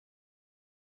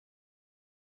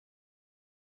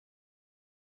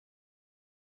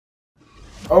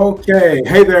Okay,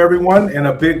 hey there everyone, and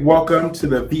a big welcome to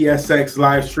the VSX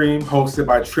live stream hosted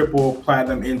by triple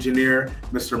platinum engineer,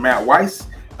 Mr. Matt Weiss.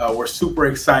 We're super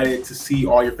excited to see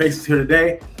all your faces here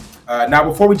today. Now,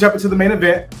 before we jump into the main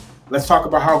event, let's talk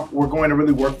about how we're going to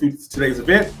really work through today's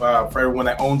event for everyone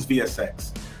that owns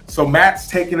VSX. So Matt's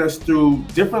taking us through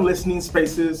different listening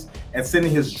spaces and sending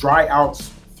his dry outs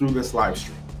through this live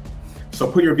stream.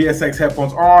 So put your VSX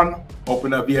headphones on,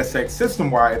 open up VSX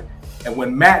Systemwide, and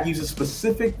when Matt uses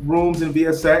specific rooms in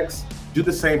VSX, do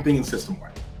the same thing in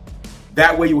Systemwide.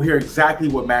 That way you'll hear exactly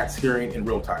what Matt's hearing in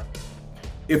real time.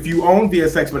 If you own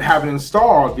VSX but haven't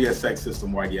installed VSX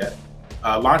Systemwide yet,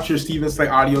 launch your Steven Slate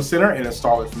Audio Center and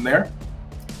install it from there.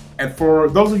 And for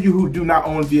those of you who do not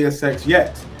own VSX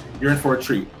yet, you're in for a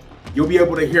treat. You'll be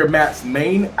able to hear Matt's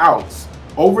main outs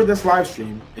over this live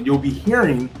stream, and you'll be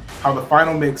hearing how the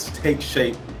final mix takes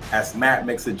shape as Matt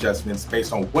makes adjustments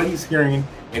based on what he's hearing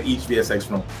in each VSX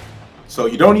room. So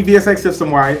you don't need VSX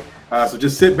Systemwide, so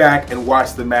just sit back and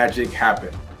watch the magic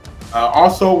happen.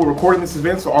 Also, we're recording this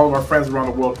event so all of our friends around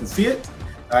the world can see it.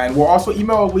 And we'll also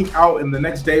email a link out in the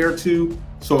next day or two.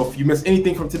 So if you miss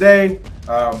anything from today,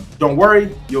 don't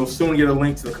worry, you'll soon get a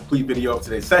link to the complete video of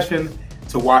today's session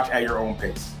to watch at your own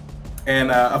pace.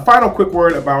 And a final quick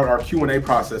word about our Q&A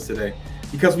process today.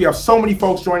 Because we have so many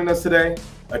folks joining us today,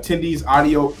 attendees'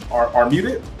 audio are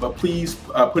muted, but please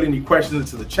put any questions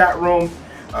into the chat room.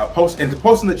 To post in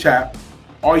the chat,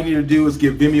 all you need to do is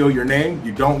give Vimeo your name.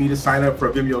 You don't need to sign up for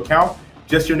a Vimeo account.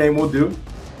 Just your name will do.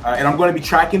 And I'm going to be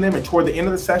tracking them, and toward the end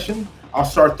of the session, I'll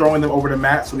start throwing them over to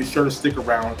Matt, so be sure to stick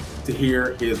around to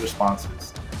hear his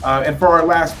responses. And for our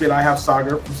last bit, I have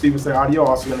Sagar from Steven Slate Audio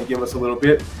also going to give us a little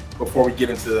bit before we get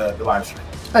into the live stream.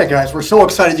 Hey guys, we're so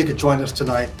excited you could join us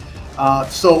tonight.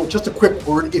 So just a quick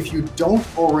word, if you don't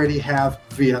already have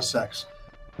VSX,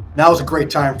 now is a great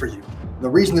time for you. The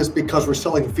reason is because we're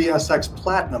selling VSX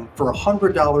Platinum for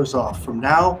 $100 off from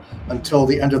now until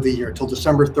the end of the year, till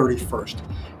December 31st.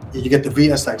 You get the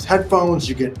VSX headphones,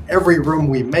 you get every room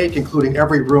we make, including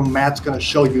every room Matt's going to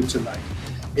show you tonight.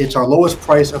 It's our lowest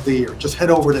price of the year. Just head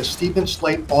over to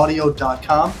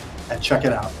stevenslateaudio.com and check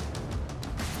it out.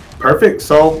 Perfect.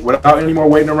 So without any more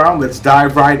waiting around, let's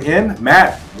dive right in.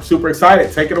 Matt, we're super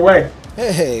excited. Take it away.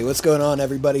 Hey, what's going on,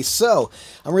 everybody? So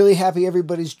I'm really happy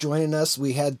everybody's joining us.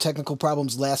 We had technical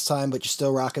problems last time, but you're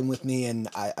still rocking with me, and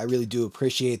I really do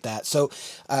appreciate that. So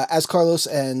as Carlos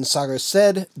and Sagar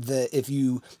said, if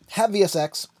you have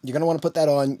VSX, you're going to want to put that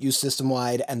on, use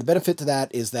Systemwide, and the benefit to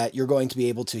that is that you're going to be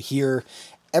able to hear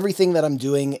everything that I'm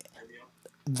doing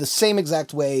the same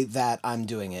exact way that I'm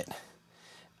doing it.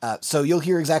 So you'll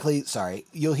hear exactly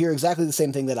the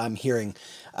same thing that I'm hearing.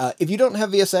 If you don't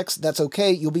have VSX, that's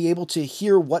okay. You'll be able to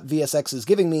hear what VSX is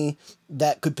giving me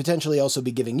that could potentially also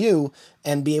be giving you,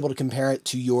 and be able to compare it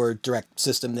to your direct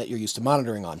system that you're used to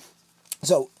monitoring on.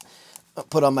 So I'll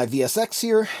put on my VSX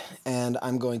here, and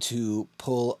I'm going to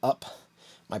pull up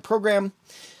my program.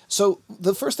 So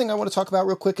the first thing I want to talk about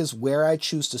real quick is where I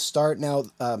choose to start. Now,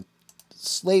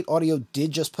 Slate Audio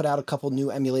did just put out a couple new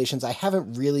emulations. I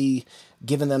haven't really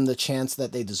given them the chance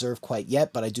that they deserve quite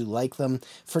yet, but I do like them.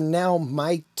 For now,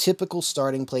 my typical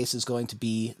starting place is going to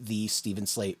be the Steven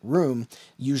Slate room,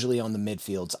 usually on the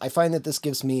midfields. I find that this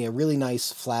gives me a really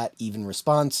nice, flat, even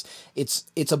response. It's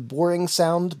a boring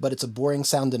sound, but it's a boring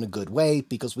sound in a good way,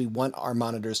 because we want our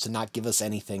monitors to not give us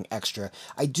anything extra.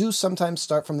 I do sometimes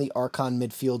start from the Archon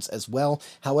midfields as well.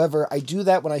 However, I do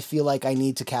that when I feel like I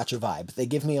need to catch a vibe. They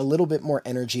give me a little bit more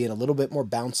energy and a little bit more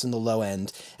bounce in the low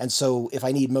end, and so if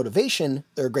I need motivation,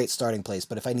 they're a great starting place,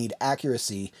 but if I need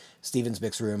accuracy, Steven's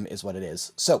mix room is what it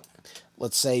is. So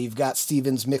let's say you've got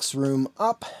Steven's mix room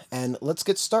up, and let's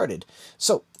get started.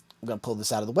 So I'm going to pull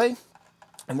this out of the way,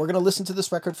 and we're going to listen to this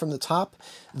record from the top.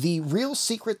 The real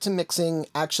secret to mixing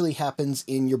actually happens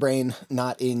in your brain,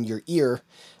 not in your ear,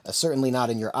 certainly not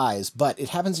in your eyes, but it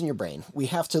happens in your brain. We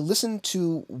have to listen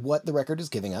to what the record is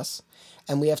giving us,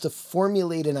 and we have to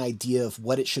formulate an idea of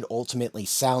what it should ultimately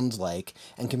sound like,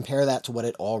 and compare that to what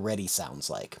it already sounds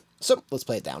like. So let's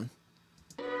play it down.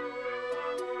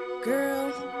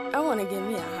 Girl, I want to get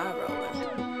me a high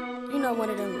roller. You know,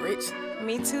 one of them rich.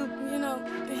 Me too. You know,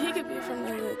 he could be from the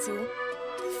hood too.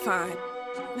 Fine.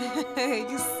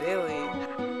 You silly.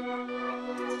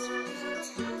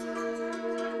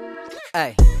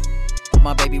 Hey,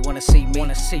 my baby wanna see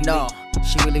me. No,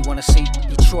 she really wanna see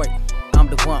Detroit. I'm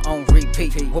the one on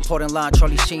repeat. Reporting line,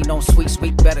 Charlie Sheen on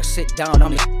sweet. Better sit down,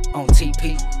 I'm the on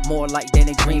TP. More like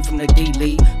Danny Green from the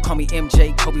D-League. Call me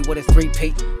MJ, Kobe with a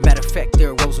 3-peat. Matter of fact,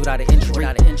 there rose without an injury.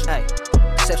 Hey,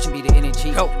 exception be the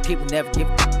energy. People never give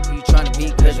a who you trying to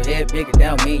be, cause your head bigger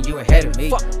down, mean you ahead of me.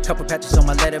 Fuck. Couple patches on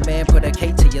my letterman, put a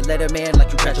K to your letterman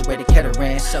like you graduated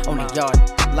Kettering. On the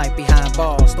yard, life behind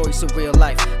bars, stories of real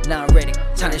life. Now I'm ready,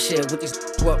 time to share with these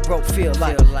what broke feel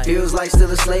like. Feels like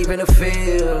still a slave in the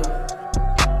field.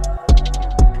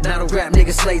 Now the rap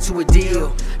nigga slave to a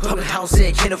deal. Public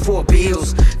housing, can't afford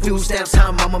bills. Food stamps,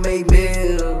 how mama made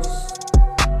meals.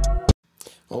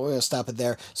 Well, we're going to stop it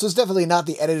there. So it's definitely not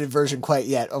the edited version quite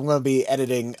yet. I'm going to be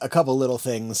editing a couple little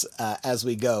things as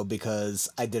we go because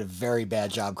I did a very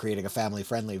bad job creating a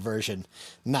family-friendly version.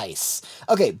 Nice.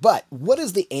 Okay, but what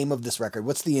is the aim of this record?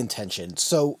 What's the intention?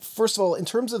 So first of all, in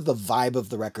terms of the vibe of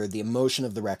the record, the emotion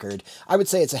of the record, I would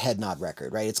say it's a head nod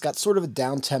record, right? It's got sort of a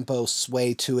down-tempo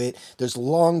sway to it. There's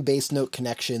long bass note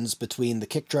connections between the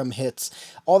kick drum hits.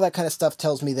 All that kind of stuff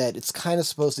tells me that it's kind of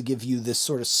supposed to give you this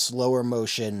sort of slower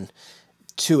motion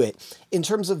to it. In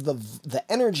terms of the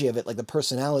energy of it, like the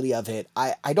personality of it,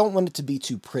 I don't want it to be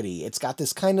too pretty. It's got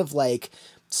this kind of like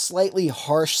slightly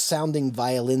harsh sounding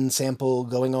violin sample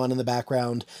going on in the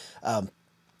background.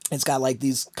 It's got like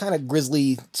these kind of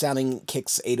grisly sounding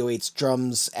kicks, 808s,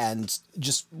 drums, and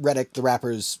just Reddick, the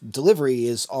rapper's delivery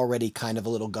is already kind of a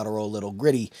little guttural, a little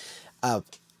gritty.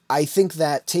 I think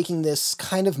that taking this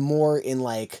kind of more in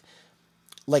like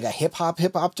a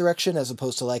hip-hop direction as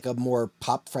opposed to like a more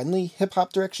pop-friendly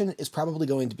hip-hop direction is probably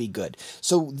going to be good.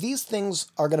 So these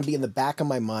things are going to be in the back of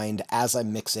my mind as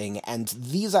I'm mixing, and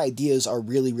these ideas are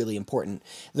really, really important.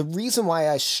 The reason why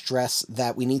I stress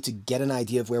that we need to get an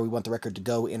idea of where we want the record to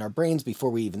go in our brains before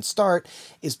we even start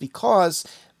is because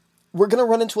we're going to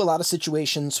run into a lot of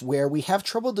situations where we have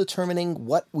trouble determining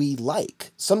what we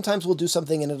like. Sometimes we'll do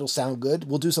something and it'll sound good.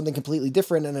 We'll do something completely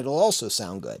different and it'll also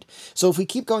sound good. So if we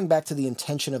keep going back to the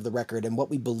intention of the record and what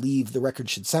we believe the record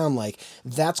should sound like,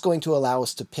 that's going to allow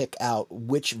us to pick out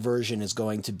which version is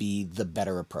going to be the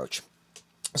better approach.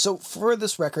 So for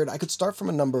this record, I could start from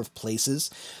a number of places.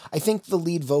 I think the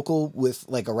lead vocal with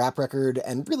like a rap record,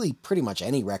 and really pretty much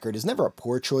any record, is never a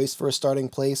poor choice for a starting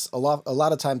place. A lot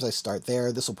of times I start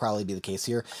there. This will probably be the case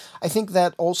here. I think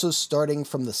that also starting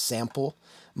from the sample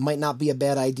might not be a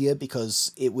bad idea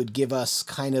because it would give us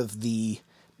kind of the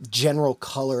general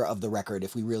color of the record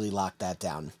if we really lock that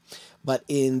down. But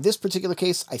in this particular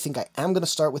case, I think I am going to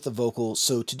start with the vocal.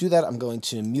 So to do that, I'm going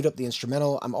to mute up the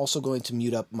instrumental. I'm also going to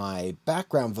mute up my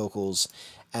background vocals,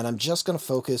 and I'm just going to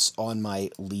focus on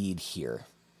my lead here.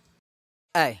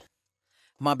 Hey,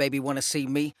 my baby wanna see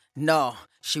me? No,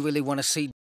 she really wanna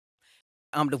see.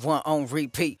 I'm the one on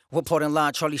repeat. Reporting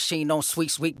line, Charlie Sheen on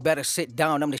Sweet, better sit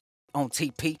down. I'm the on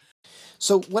TP.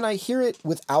 So when I hear it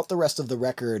without the rest of the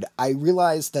record, I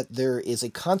realize that there is a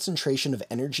concentration of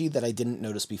energy that I didn't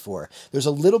notice before. There's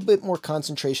a little bit more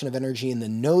concentration of energy in the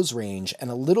nose range and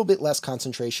a little bit less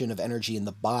concentration of energy in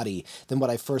the body than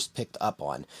what I first picked up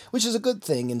on, which is a good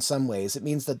thing in some ways. It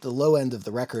means that the low end of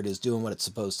the record is doing what it's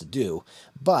supposed to do.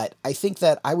 But I think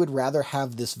that I would rather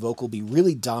have this vocal be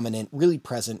really dominant, really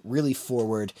present, really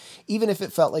forward. Even if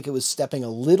it felt like it was stepping a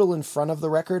little in front of the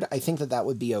record, I think that that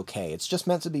would be okay. It's just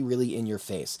meant to be really in your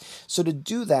face. So to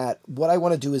do that, what I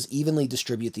want to do is evenly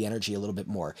distribute the energy a little bit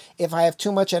more. If I have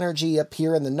too much energy up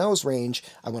here in the nose range,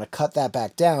 I want to cut that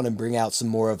back down and bring out some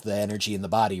more of the energy in the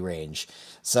body range.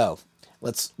 So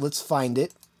let's find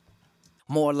it.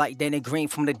 More like Danny Green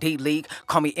from the D League.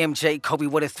 Call me MJ, Kobe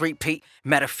with a 3-peat.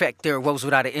 Matter of fact, there arose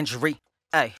without an injury.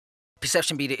 Hey,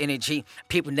 perception be the energy.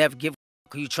 People never give a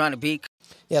who you trying to be.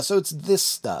 Yeah, so it's this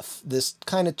stuff, this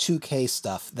kind of 2K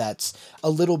stuff that's a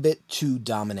little bit too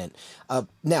dominant.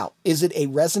 Now, is it a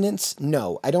resonance?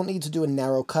 No, I don't need to do a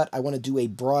narrow cut. I want to do a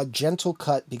broad, gentle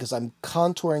cut because I'm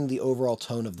contouring the overall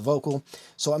tone of the vocal.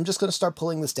 So I'm just going to start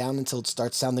pulling this down until it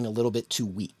starts sounding a little bit too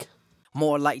weak.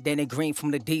 More like Danny Green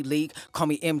from the D League. Call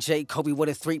me MJ, Kobe with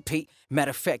a 3-peat.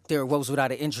 Matter of fact, there arose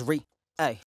without an injury.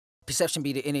 Hey, perception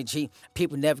be the energy.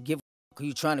 People never give a who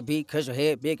you trying to be, cause your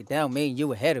head bigger down, mean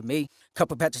you ahead of me.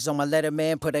 Couple patches on my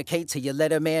letterman, put a K to your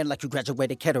letterman like you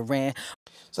graduated Kettering.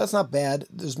 So that's not bad.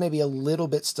 There's maybe a little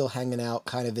bit still hanging out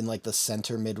kind of in like the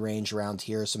center mid-range around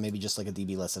here, so maybe just like a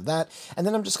dB less of that. And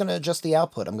then I'm just going to adjust the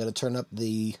output. I'm going to turn up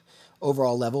the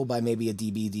overall level by maybe a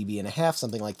dB and a half,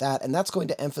 something like that. And that's going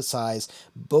to emphasize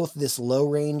both this low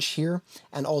range here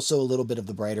and also a little bit of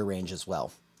the brighter range as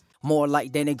well. More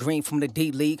like Danny Green from the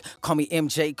D League. Call me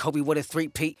MJ, Kobe with a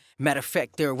 3-peat. Matter of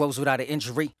fact, there arose without an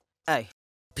injury. Hey,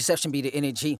 perception be the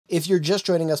energy. If you're just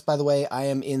joining us, by the way, I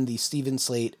am in the Steven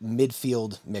Slate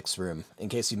midfield mix room, in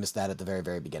case you missed that at the very,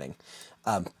 very beginning.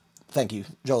 Thank you.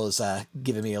 Joel is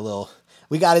giving me a little...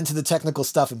 We got into the technical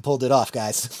stuff and pulled it off,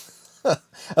 guys.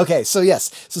 Okay, so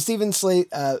yes, so Steven Slate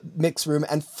mix room,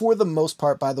 and for the most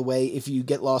part, by the way, if you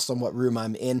get lost on what room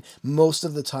I'm in, most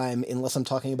of the time, unless I'm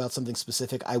talking about something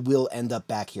specific, I will end up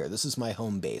back here. This is my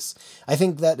home base. I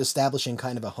think that establishing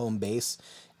kind of a home base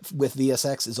with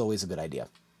VSX is always a good idea.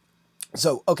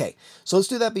 So, okay, so let's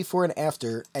do that before and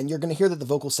after, and you're going to hear that the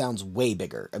vocal sounds way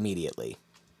bigger immediately.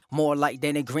 More like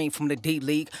Danny Green from the D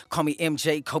League. Call me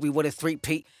MJ, Kobe with a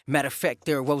three-peat. Matter of fact,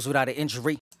 there rose without an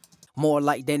injury. More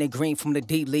like Danny Green from the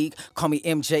D League. Call me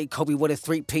MJ, Kobe with a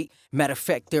three-peat. Matter of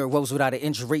fact, there rose without an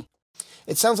injury.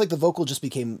 It sounds like the vocal just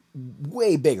became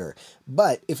way bigger,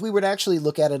 but if we were to actually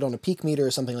look at it on a peak meter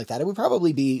or something like that, it would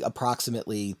probably be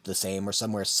approximately the same or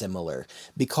somewhere similar,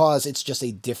 because it's just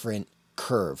a different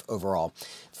curve overall.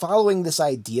 Following this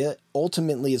idea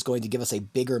ultimately is going to give us a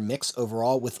bigger mix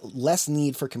overall with less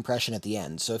need for compression at the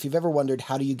end. So if you've ever wondered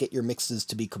how do you get your mixes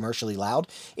to be commercially loud,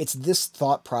 it's this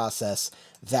thought process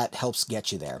that helps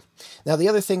get you there. Now, the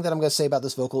other thing that I'm going to say about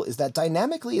this vocal is that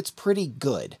dynamically it's pretty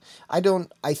good. I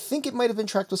think it might have been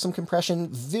tracked with some compression.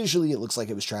 Visually, it looks like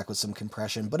it was tracked with some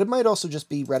compression, but it might also just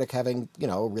be Reddick having,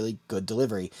 a really good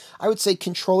delivery. I would say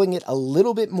controlling it a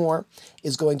little bit more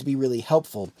is going to be really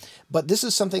helpful, but this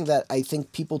is something that I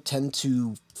think people tend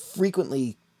to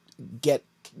frequently get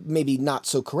maybe not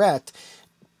so correct.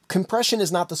 Compression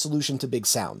is not the solution to big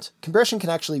sound. Compression can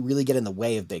actually really get in the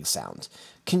way of big sound.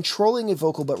 Controlling a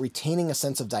vocal but retaining a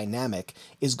sense of dynamic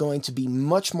is going to be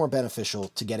much more beneficial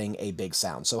to getting a big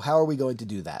sound. So how are we going to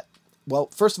do that?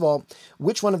 Well, first of all,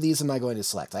 which one of these am I going to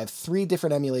select? I have 3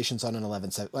 different emulations on an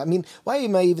 1170. I mean, why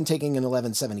am I even taking an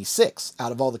 1176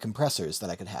 out of all the compressors that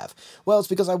I could have? Well, it's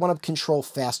because I want to control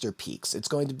faster peaks. It's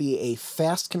going to be a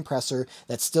fast compressor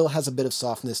that still has a bit of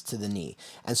softness to the knee.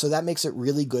 And so that makes it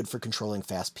really good for controlling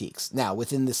fast peaks. Now,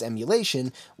 within this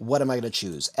emulation, what am I going to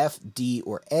choose? F, D,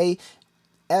 or A?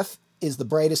 F is the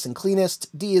brightest and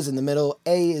cleanest, D is in the middle,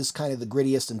 A is kind of the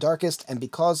grittiest and darkest, and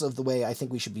because of the way I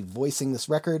think we should be voicing this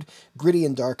record, gritty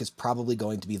and dark is probably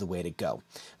going to be the way to go.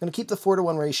 I'm going to keep the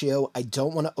 4:1 ratio. I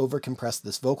don't want to overcompress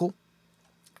this vocal,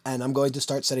 and I'm going to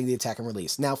start setting the attack and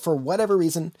release. Now, for whatever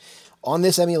reason, on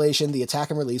this emulation, the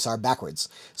attack and release are backwards.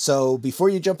 So before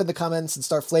you jump in the comments and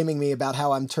start flaming me about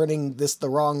how I'm turning this the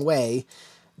wrong way,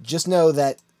 just know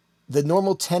that the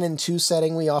normal 10 and 2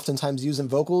 setting we oftentimes use in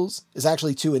vocals is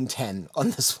actually 2 and 10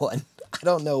 on this one. I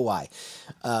don't know why.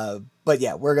 But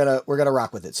yeah, we're gonna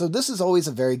rock with it. So this is always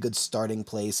a very good starting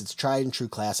place. It's tried and true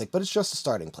classic, but it's just a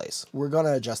starting place. We're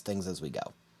gonna adjust things as we go.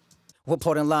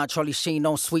 Reporting line, Charlie Sheen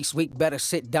on Sweet Week. Better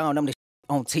sit down, I'm the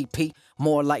on TP.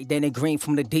 More like Danny Green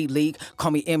from the D League.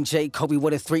 Call me MJ, Kobe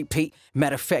with a three-peat.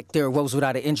 Matter of fact, there rose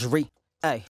without an injury.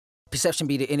 Hey, perception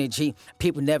be the energy.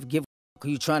 People never give who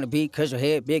you trying to be, cause your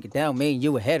head bigger down me and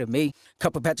you ahead of me.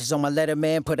 Couple patches on my letter,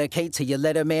 man. Put a K to your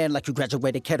letter, man, like you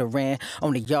graduated Kettering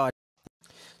on the yard.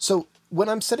 So when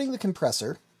I'm setting the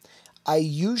compressor, I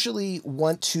usually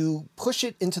want to push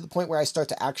it into the point where I start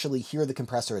to actually hear the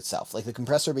compressor itself. Like the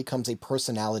compressor becomes a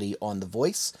personality on the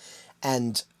voice,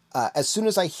 and as soon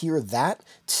as I hear that,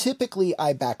 typically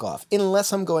I back off,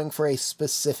 unless I'm going for a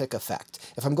specific effect.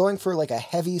 If I'm going for like a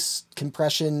heavy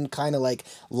compression, kind of like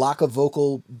lock a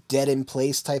vocal dead in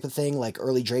place type of thing, like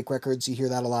early Drake records, you hear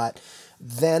that a lot,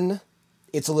 then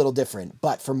it's a little different.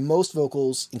 But for most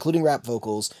vocals, including rap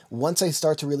vocals, once I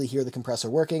start to really hear the compressor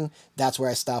working, that's where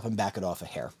I stop and back it off a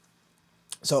hair.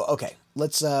 So, okay,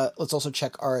 let's also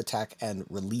check our attack and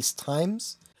release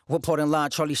times. Reporting line,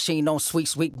 Charlie Sheen on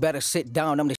Sweet Week. Better sit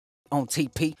down, I'm the on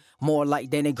TP. More like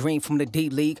Danny Green from the D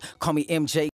League. Call me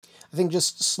MJ. I think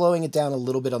just slowing it down a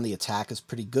little bit on the attack is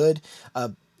pretty good.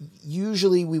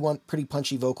 Usually we want pretty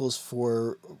punchy vocals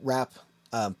for rap,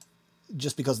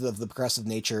 just because of the progressive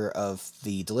nature of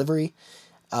the delivery.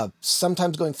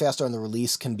 Sometimes going faster on the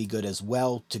release can be good as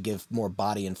well to give more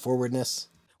body and forwardness.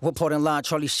 Reporting line,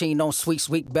 Charlie Sheen on Sweet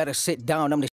Week. Better sit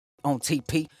down, I'm the on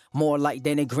TP. More like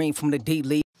Danny Green from the D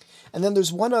League. And then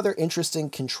there's one other interesting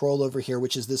control over here,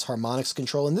 which is this harmonics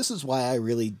control. And this is why I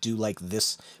really do like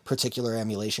this particular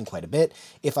emulation quite a bit.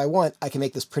 If I want, I can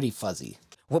make this pretty fuzzy.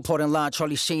 Reporting line,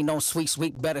 Charlie Sheen on Sweet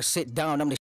Week. Better sit down, I'm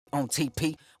the on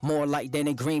TP. More like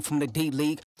Danny Green from the D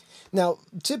League. Now,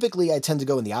 typically I tend to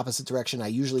go in the opposite direction. I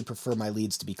usually prefer my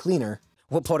leads to be cleaner.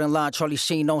 Reporting line, Charlie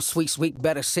Sheen on Sweet Week.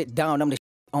 Better sit down, I'm the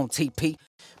on TP.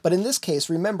 But in this case,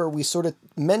 remember, we sort of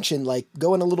mentioned like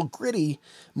going a little gritty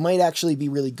might actually be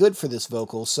really good for this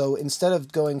vocal. So instead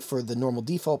of going for the normal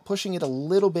default, pushing it a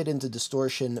little bit into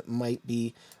distortion might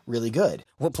be really good.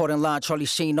 Reporting line, Charlie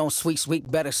Sheen on Sweet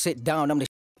Week. Better sit down, I'm the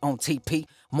on TP.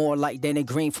 More like Danny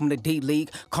Green from the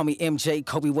D-League. Call me MJ,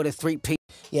 Kobe with a 3P.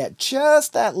 Yeah,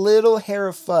 just that little hair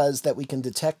of fuzz that we can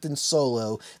detect in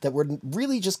solo that we're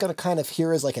really just going to kind of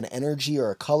hear as like an energy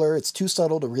or a color. It's too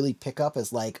subtle to really pick up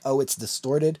as like, oh, it's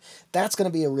distorted. That's going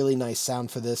to be a really nice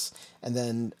sound for this. And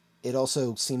then it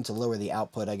also seemed to lower the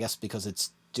output, I guess, because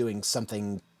it's doing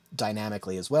something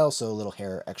dynamically as well. So a little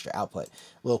hair extra output. A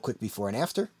little quick before and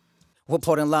after.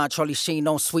 Reporting line, Charlie Sheen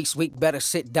on Sweet Week. Better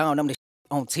sit down, I'm the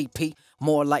on TP.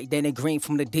 More like Danny Green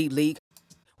from the D-League.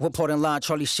 Reporting line,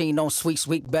 Charlie Sheen on Sweet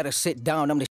Week. Better sit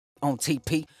down, I'm the on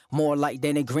TP. More like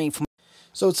Danny Green from...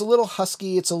 So it's a little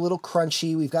husky, it's a little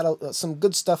crunchy, we've got some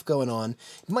good stuff going on.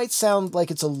 It might sound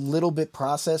like it's a little bit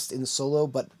processed in solo,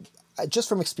 but just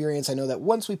from experience, I know that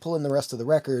once we pull in the rest of the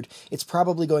record, it's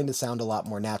probably going to sound a lot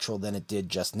more natural than it did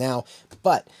just now.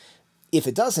 But if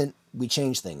it doesn't, we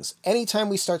change things. Anytime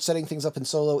we start setting things up in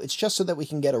solo, it's just so that we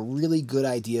can get a really good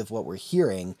idea of what we're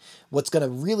hearing. What's going to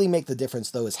really make the difference,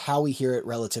 though, is how we hear it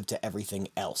relative to everything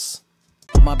else.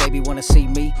 My baby wanna see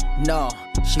me? No,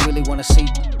 she really wanna see.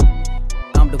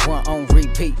 I'm the one on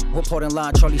repeat. Reporting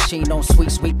line, Charlie Sheen on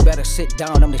Sweet Week. Better sit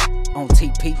down, I'm the on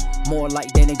TP. More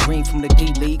like Danny Green from the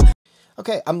D-League.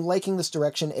 Okay, I'm liking this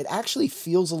direction. It actually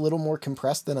feels a little more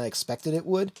compressed than I expected it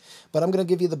would, but I'm going to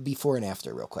give you the before and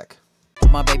after real quick.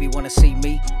 My baby wanna see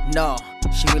me? No,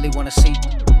 she really wanna see.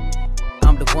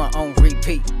 I'm the one on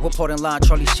repeat. Reporting line,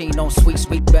 Charlie Sheen on Sweet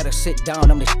Week. Better sit down,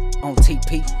 I'm the on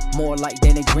TP. More like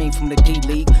Danny Green from the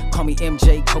D-League. Call me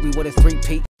MJ, Kobe with a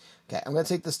 3P. Okay, I'm going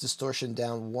to take this distortion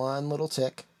down one little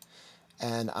tick,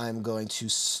 and I'm going to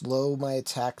slow my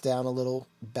attack down a little,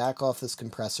 back off this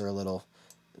compressor a little,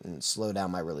 and slow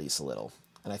down my release a little.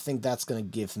 And I think that's going to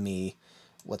give me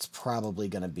what's probably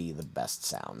going to be the best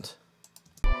sound.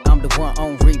 I'm the one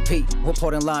on repeat.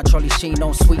 Reporting line, Charlie Sheen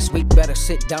on Sweet Week. Better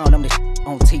sit down, I'm the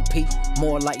on TP.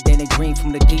 More like Danny Green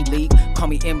from the D-League. Call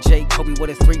me MJ, Kobe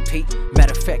with a 3P.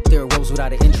 Matter of fact, there arose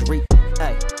without an injury.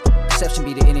 Hey, perception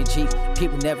be the energy.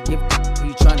 People never give who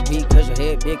you trying to be, cause your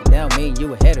head bigger down me and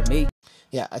you ahead of me.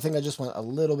 Yeah, I think I just want a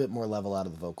little bit more level out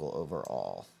of the vocal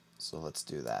overall. So let's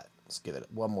do that. Let's give it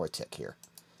one more tick here.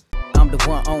 I'm the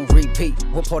one on repeat.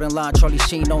 Reporting line, Charlie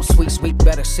Sheen on Sweet Week.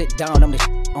 Better sit down, I'm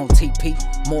the on TP.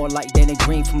 More like Danny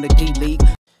Green from the D-League.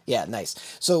 Yeah, nice.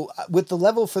 So with the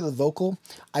level for the vocal,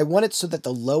 I want it so that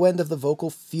the low end of the vocal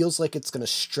feels like it's going to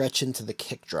stretch into the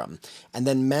kick drum. And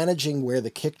then managing where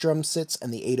the kick drum sits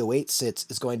and the 808 sits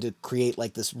is going to create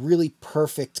like this really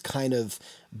perfect kind of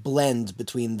blend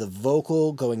between the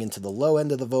vocal going into the low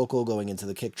end of the vocal, going into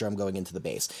the kick drum, going into the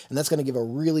bass. And that's going to give a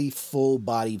really full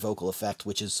body vocal effect,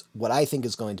 which is what I think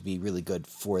is going to be really good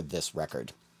for this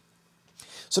record.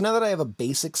 So now that I have a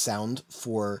basic sound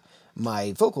for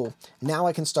my vocal, now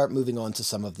I can start moving on to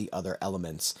some of the other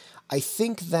elements. I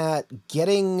think that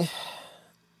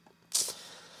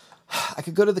I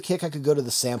could go to the kick, I could go to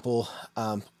the sample.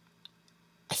 I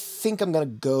think I'm going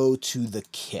to go to the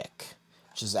kick,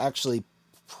 which is actually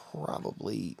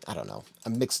probably, I don't know,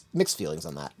 I'm mixed feelings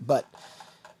on that, but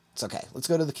it's okay. Let's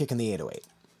go to the kick and the 808.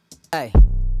 Hey,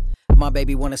 my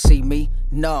baby wanna see me?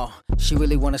 No, she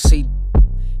really wanna see.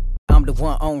 I'm the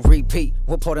one on repeat.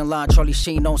 Reporting line, Charlie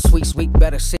Sheen on Sweet Week.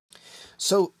 Better sit.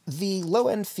 So the low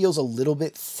end feels a little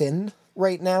bit thin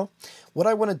right now. What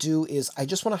I want to do is I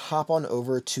just want to hop on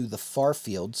over to the far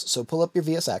fields. So pull up your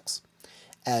VSX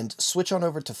and switch on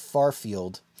over to far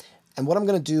field. And what I'm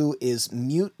going to do is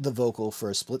mute the vocal for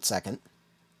a split second.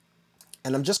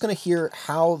 And I'm just going to hear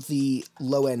how the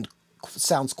low end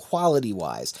sounds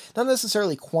quality-wise. Not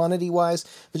necessarily quantity-wise,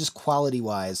 but just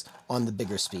quality-wise on the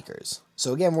bigger speakers.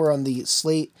 So again, we're on the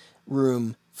Slate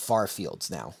Room far fields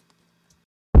now.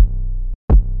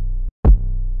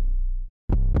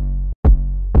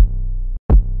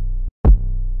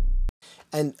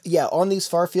 And yeah, on these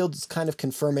far fields, it's kind of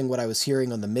confirming what I was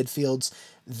hearing on the midfields.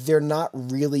 They're not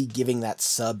really giving that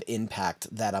sub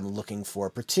impact that I'm looking for,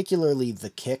 particularly the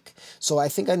kick. So I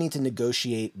think I need to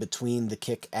negotiate between the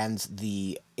kick and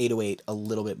the 808 a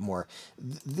little bit more.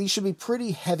 These should be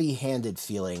pretty heavy-handed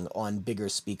feeling on bigger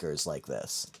speakers like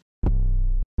this.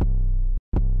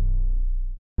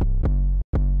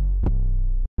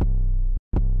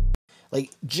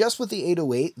 Like, just with the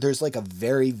 808, there's like a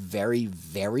very, very,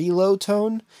 very low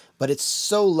tone, but it's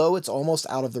so low it's almost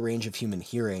out of the range of human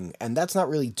hearing, and that's not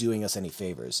really doing us any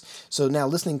favors. So now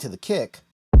listening to the kick,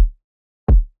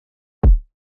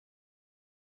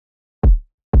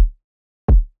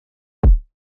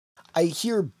 I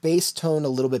hear bass tone a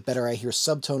little bit better, I hear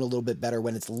subtone a little bit better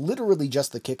when it's literally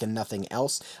just the kick and nothing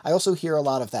else. I also hear a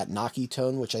lot of that knocky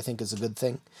tone, which I think is a good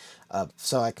thing.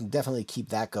 So I can definitely keep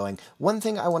that going. One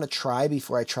thing I want to try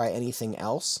before I try anything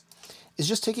else is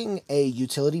just taking a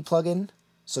utility plugin,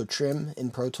 so trim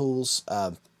in Pro Tools,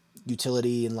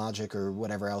 utility in Logic, or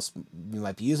whatever else you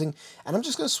might be using, and I'm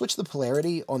just going to switch the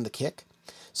polarity on the kick.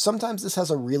 Sometimes this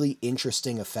has a really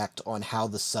interesting effect on how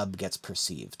the sub gets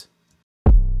perceived.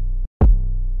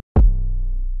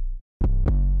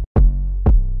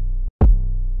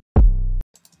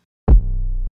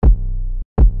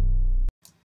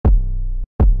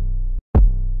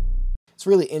 It's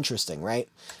really interesting, right?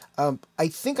 I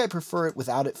think I prefer it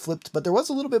without it flipped, but there was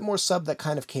a little bit more sub that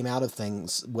kind of came out of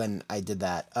things when I did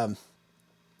that.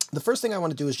 The first thing I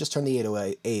want to do is just turn the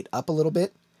 808 up a little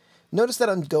bit. Notice that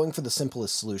I'm going for the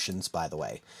simplest solutions, by the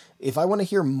way. If I want to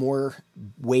hear more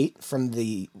weight from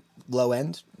the low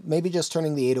end, maybe just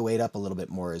turning the 808 up a little bit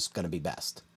more is going to be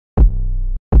best.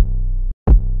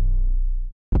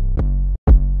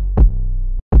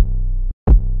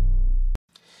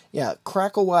 Yeah,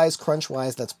 crackle-wise,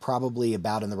 crunch-wise, that's probably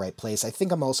about in the right place. I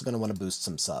think I'm also going to want to boost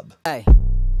some sub. Hey,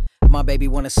 my baby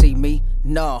wanna see me?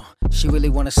 No, she really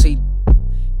wanna see.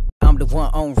 I'm the one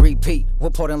on repeat.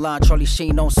 Reporting line, Charlie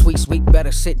Sheen on sweet,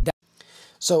 better sit down.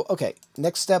 So, okay,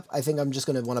 next step, I think I'm just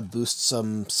going to want to boost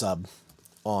some sub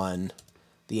on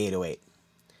the 808.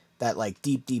 That, like,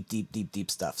 deep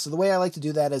stuff. So the way I like to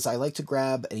do that is I like to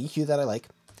grab an EQ that I like,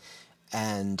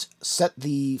 and set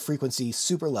the frequency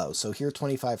super low, so here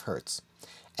 25 hertz,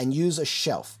 and use a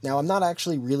shelf. Now, I'm not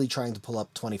actually really trying to pull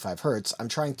up 25 hertz, I'm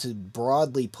trying to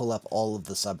broadly pull up all of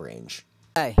the sub-range.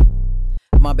 Hey,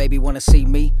 my baby wanna see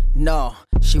me? No,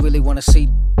 she really wanna see.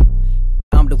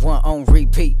 I'm the one on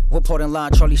repeat. Reporting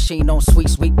line, Charlie Sheen on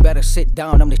sweet, better sit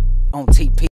down, I'm the on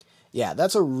TP. Yeah,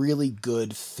 that's a really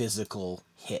good physical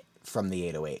hit from the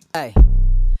 808. Hey,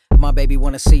 my baby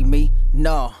wanna see me?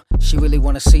 No, she really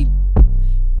wanna see.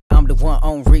 I'm the one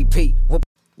on repeat.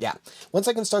 Yeah, once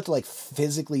I can start to like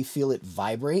physically feel it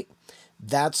vibrate,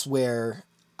 that's where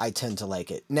I tend to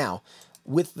like it. Now,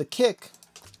 with the kick,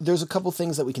 there's a couple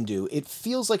things that we can do. It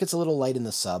feels like it's a little light in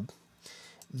the sub.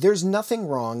 There's nothing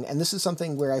wrong, and this is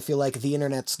something where I feel like the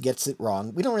internet gets it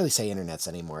wrong. We don't really say internets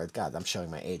anymore. God, I'm showing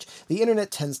my age. The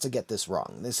internet tends to get this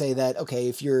wrong. They say that, okay,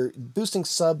 if you're boosting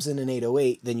subs in an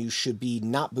 808, then you should be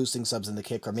not boosting subs in the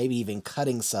kick, or maybe even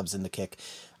cutting subs in the kick.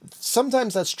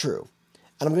 Sometimes that's true,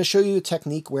 and I'm going to show you a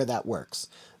technique where that works.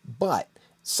 But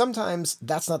sometimes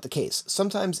that's not the case.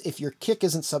 Sometimes if your kick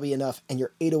isn't subby enough and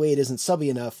your 808 isn't subby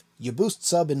enough, you boost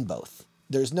sub in both.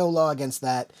 There's no law against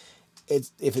that.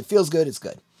 If it feels good, it's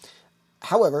good.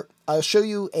 However, I'll show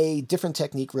you a different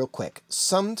technique real quick.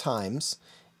 Sometimes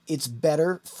it's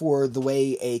better for the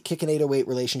way a kick and 808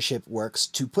 relationship works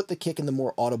to put the kick in the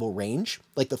more audible range,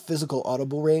 like the physical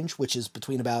audible range, which is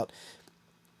between about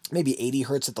maybe 80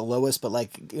 hertz at the lowest, but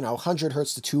like, 100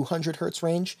 hertz to 200 hertz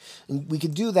range. And we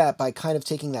can do that by kind of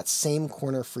taking that same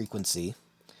corner frequency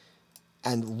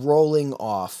and rolling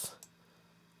off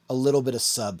a little bit of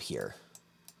sub here.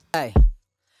 Hey,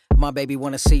 my baby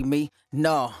wanna see me?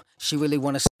 No, she really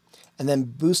wanna see. And then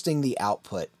boosting the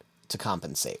output to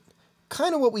compensate.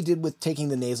 Kind of what we did with taking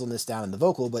the nasalness down in the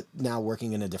vocal, but now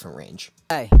working in a different range.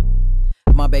 Hey,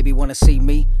 my baby wanna see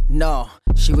me? No,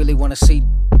 she really wanna see.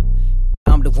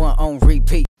 I'm the one on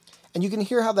repeat. And you can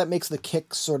hear how that makes the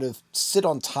kick sort of sit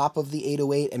on top of the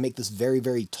 808 and make this very,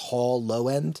 very tall low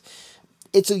end.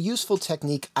 It's a useful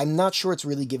technique. I'm not sure it's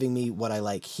really giving me what I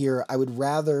like here. I would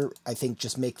rather, I think,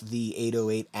 just make the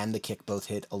 808 and the kick both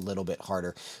hit a little bit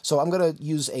harder. So I'm going to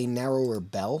use a narrower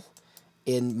bell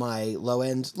in my low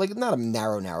end. Like, not a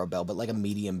narrow bell, but like a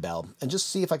medium bell. And just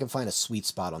see if I can find a sweet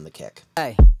spot on the kick.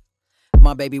 Hey,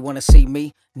 my baby wanna see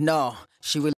me? No,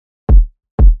 she really.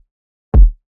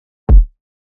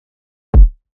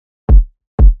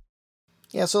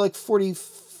 Yeah, so like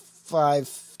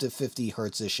 45 to 50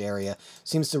 hertz-ish area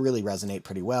seems to really resonate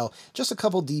pretty well. Just a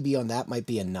couple dB on that might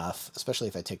be enough, especially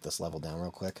if I take this level down real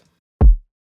quick.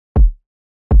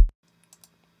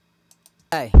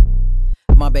 Hey,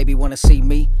 my baby wanna see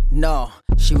me? No,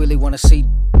 she really wanna see.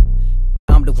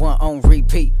 I'm the one on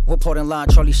repeat. Reporting line,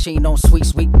 Charlie Sheen on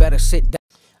sweet, better sit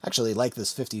down. Actually, like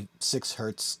this 56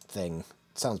 hertz thing.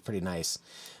 It sounds pretty nice.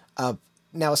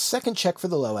 Now, a second check for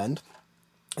the low end.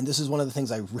 And this is one of the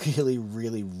things I really,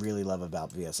 really, really love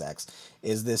about VSX,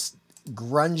 is this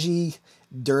grungy,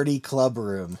 dirty club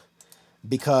room.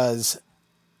 Because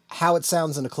how it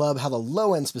sounds in a club, how the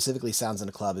low end specifically sounds in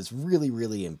a club is really,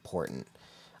 really important.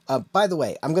 By the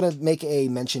way, I'm going to make a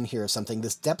mention here of something.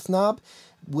 This depth knob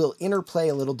will interplay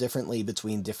a little differently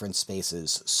between different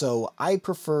spaces. So I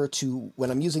prefer to,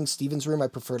 when I'm using Steven's room, I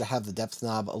prefer to have the depth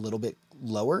knob a little bit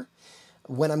lower.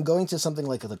 when I'm going to something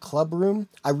like the club room,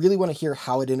 I really want to hear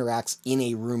how it interacts in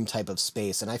a room type of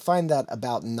space. And I find that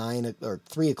about 9 or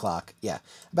 3 o'clock,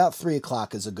 about 3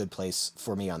 o'clock is a good place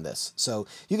for me on this. So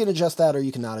you can adjust that or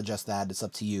you cannot adjust that. It's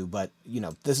up to you. But, you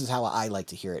know, this is how I like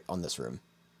to hear it on this room.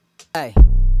 Hey,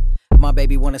 my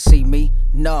baby wanna see me?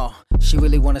 No, she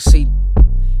really wanna see.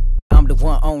 I'm the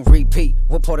one on repeat.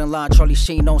 Reporting line, Charlie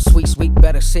Sheen on sweet.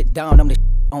 Better sit down, I'm the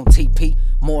on TP.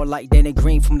 More like Danny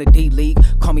Green from the D-League.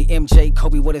 Call me MJ,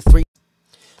 Kobe with a 3.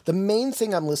 The main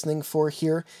thing I'm listening for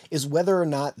here is whether or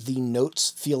not the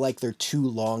notes feel like they're too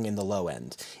long in the low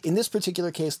end. In this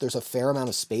particular case, there's a fair amount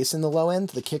of space in the low end.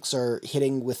 The kicks are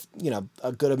hitting with, you know,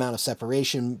 a good amount of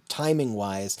separation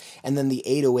timing-wise, and then the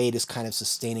 808 is kind of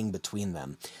sustaining between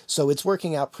them. So it's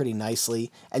working out pretty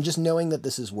nicely, and just knowing that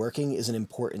this is working is an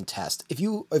important test. If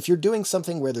you're doing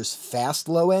something where there's fast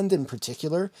low end in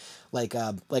particular, like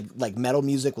metal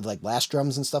music with like blast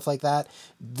drums and stuff like that,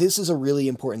 this is a really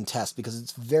important test because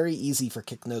it's very easy for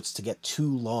kick notes to get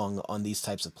too long on these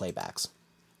types of playbacks.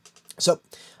 So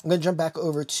I'm going to jump back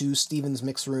over to Steven's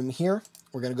mix room here.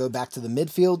 We're going to go back to the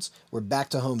midfields. We're back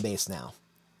to home base now.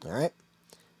 All right.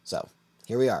 So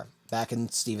here we are back in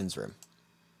Steven's room.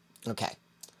 Okay.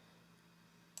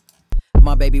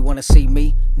 My baby wanna see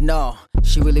me? No,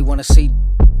 she really wanna see.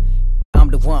 I'm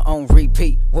the one on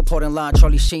repeat. Reporting line,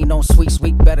 Charlie Sheen on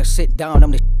sweet. Better sit down,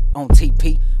 I'm the on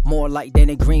TP. More like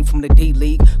Danny Green from the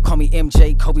D-League. Call me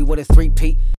MJ, Kobe with a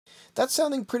 3-peat. That's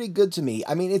sounding pretty good to me.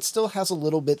 I mean, it still has a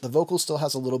little bit, the vocal still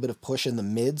has a little bit of push in the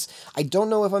mids. I don't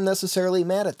know if I'm necessarily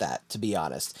mad at that, to be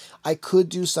honest. I could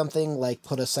do something like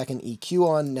put a second EQ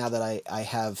on now that I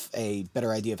have a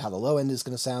better idea of how the low end is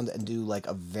going to sound, and do like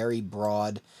a very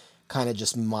broad, kind of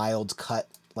just mild cut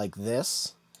like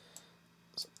this.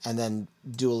 And then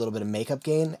do a little bit of makeup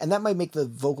gain, and that might make the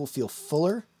vocal feel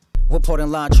fuller. Reporting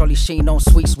line, Charlie Sheen on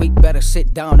sweet. Better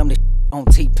sit down, I'm the on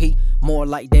TP. More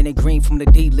like Danny Green from the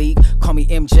D-League. Call me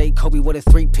MJ, Kobe with a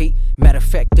 3-peat. Matter of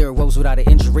fact, there rose without an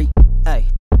injury. Hey,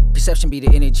 perception be the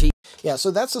energy. Yeah,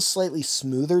 so that's a slightly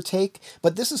smoother take,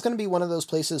 but this is going to be one of those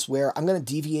places where I'm going to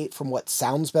deviate from what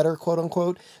sounds better, quote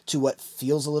unquote, to what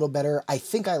feels a little better. I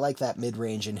think I like that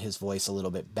mid-range in his voice a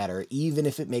little bit better, even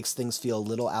if it makes things feel a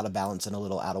little out of balance and a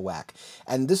little out of whack.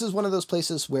 And this is one of those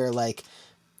places where, like,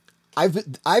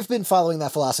 I've been following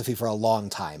that philosophy for a long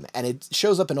time, and it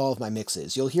shows up in all of my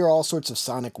mixes. You'll hear all sorts of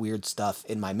sonic weird stuff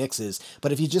in my mixes,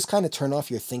 but if you just kind of turn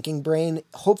off your thinking brain,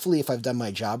 hopefully if I've done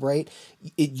my job right,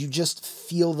 you just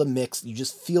feel the mix, you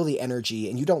just feel the energy,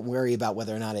 and you don't worry about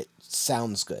whether or not it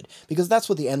sounds good, because that's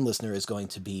what the end listener is going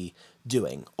to be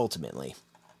doing, ultimately.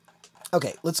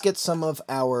 Okay, let's get some of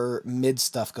our mid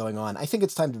stuff going on. I think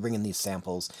it's time to bring in these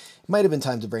samples. It might have been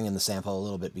time to bring in the sample a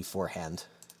little bit beforehand.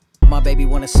 My baby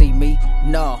wanna see me?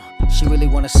 No, she really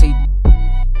wanna see.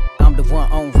 I'm the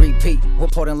one on repeat.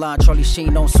 Reporting line, Charlie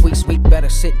Sheen on sweet. Better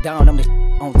sit down, I'm the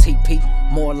on TP.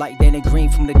 More like Danny Green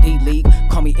from the D-League.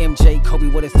 Call me MJ, Kobe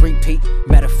with a 3-peat.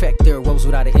 Matter of fact, there rose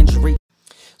without an injury.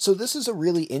 So this is a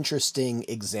really interesting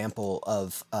example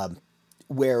of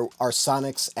where our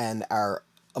sonics and our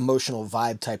emotional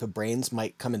vibe type of brains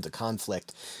might come into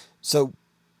conflict. So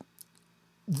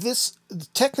this,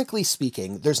 technically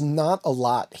speaking, there's not a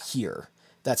lot here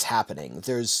that's happening.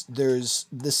 There's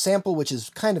the sample, which is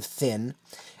kind of thin,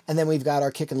 and then we've got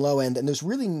our kick and low end, and there's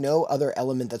really no other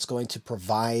element that's going to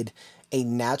provide a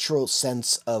natural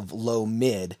sense of low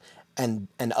mid and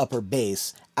upper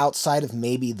bass outside of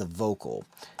maybe the vocal.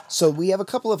 So we have a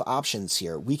couple of options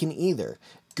here. We can either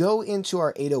go into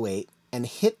our 808 and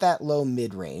hit that low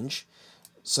mid range,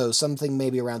 so something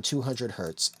maybe around 200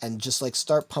 hertz, and just like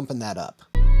start pumping that up.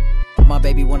 My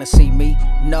baby wanna see me?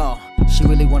 No, she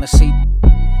really wanna see.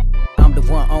 I'm the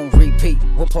one on repeat.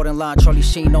 Reporting line, Charlie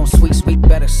Sheen on sweet.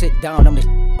 Better sit down, I'm the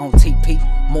on TP.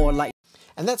 More like.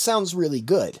 And that sounds really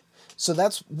good. So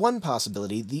that's one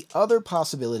possibility. The other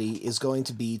possibility is going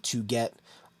to be to get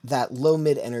that low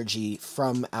mid energy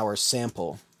from our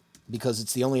sample, because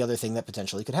it's the only other thing that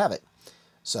potentially could have it.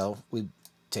 So we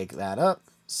take that up,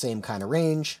 same kind of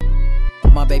range.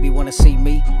 My baby wanna see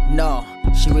me? No,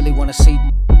 she really wanna see.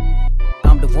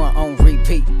 I'm the one on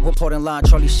repeat. Reporting line,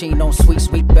 Charlie Sheen on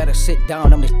sweet. Better sit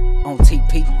down, I'm the on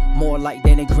TP. More like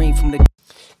Danny Green from the.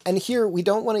 And here, we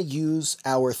don't want to use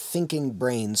our thinking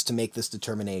brains to make this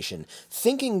determination.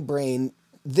 Thinking brain,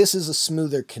 this is a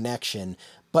smoother connection,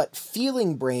 but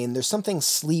feeling brain, there's something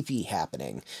sleepy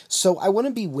happening. So I want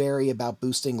to be wary about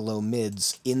boosting low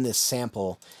mids in this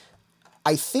sample.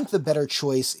 I think the better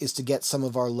choice is to get some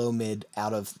of our low mid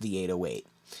out of the 808.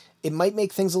 It might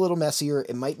make things a little messier,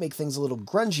 it might make things a little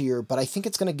grungier, but I think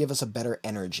it's going to give us a better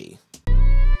energy.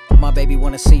 My baby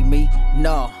wanna see me?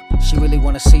 No, she really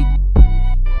wanna see.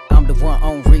 I'm the the one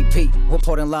on repeat.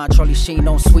 Reporting line, Charlie Sheen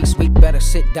on sweet, better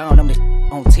sit down, I'm the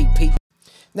on TP.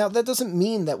 Now, that doesn't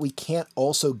mean that we can't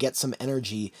also get some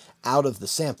energy out of the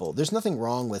sample. There's nothing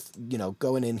wrong with, you know,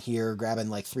 going in here, grabbing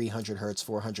like 300 hertz,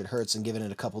 400 hertz, and giving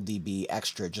it a couple dB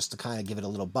extra just to kind of give it a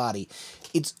little body.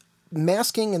 It's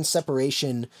masking and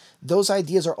separation, those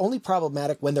ideas are only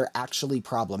problematic when they're actually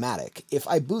problematic. If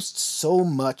I boost so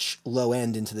much low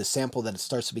end into the sample that it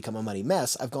starts to become a muddy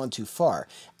mess, I've gone too far.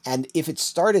 And if it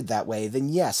started that way, then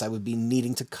yes, I would be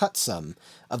needing to cut some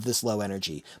of this low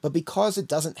energy. But because it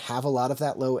doesn't have a lot of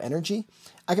that low energy,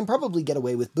 I can probably get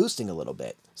away with boosting a little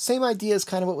bit. Same idea as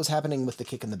kind of what was happening with the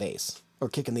kick in the bass, or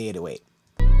kick in the 808.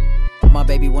 My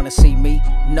baby wanna see me?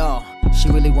 No, she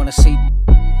really wanna see.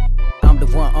 I'm the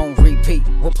one on repeat.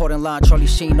 Reporting line, Charlie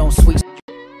Sheen on sweet.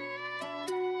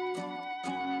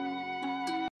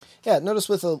 Yeah, notice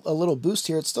with a little boost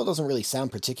here, it still doesn't really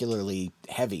sound particularly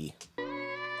heavy.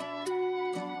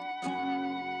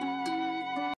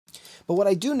 But what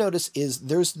I do notice is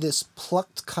there's this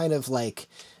plucked kind of like,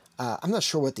 I'm not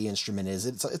sure what the instrument is.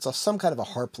 It's some kind of a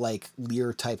harp-like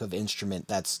lyre type of instrument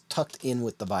that's tucked in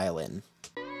with the violin.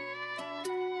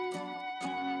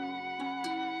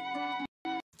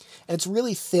 And it's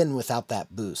really thin without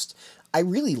that boost. I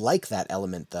really like that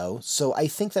element though, so I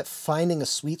think that finding a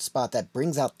sweet spot that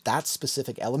brings out that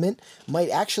specific element might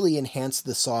actually enhance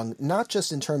the song, not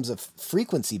just in terms of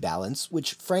frequency balance,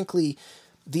 which frankly,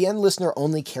 the end listener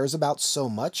only cares about so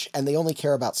much, and they only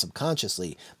care about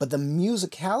subconsciously, but the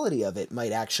musicality of it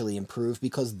might actually improve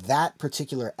because that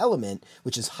particular element,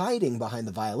 which is hiding behind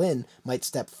the violin, might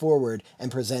step forward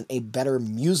and present a better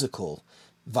musical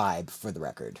vibe for the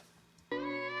record.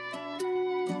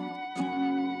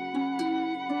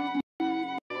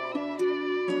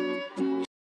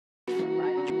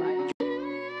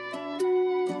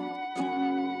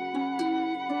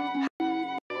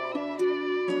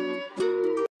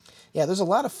 Yeah, there's a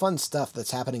lot of fun stuff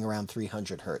that's happening around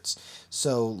 300 hertz.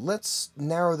 So let's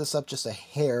narrow this up just a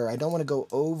hair. I don't want to go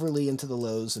overly into the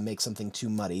lows and make something too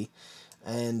muddy.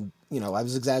 And, you know, I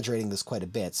was exaggerating this quite a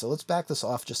bit. So let's back this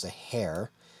off just a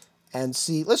hair and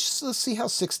see, let's see how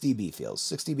 6 dB feels.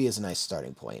 6 dB is a nice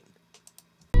starting point.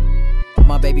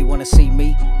 My baby wanna see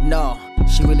me? No,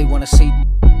 she really wanna see.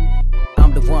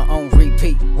 I'm the one on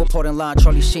repeat. Reporting line,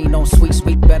 Charlie Sheen on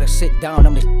sweet, better sit down,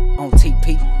 I'm the on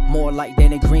TP. More like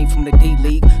Danny Green from the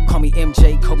D-League. Call me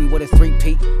MJ, Kobe with a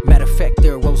 3-peat. Matter of fact,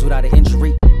 there rose without an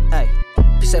injury. Hey,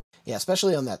 yeah,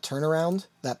 especially on that turnaround,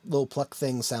 that little pluck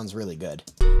thing sounds really good.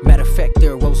 Matter of fact,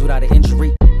 there rose without an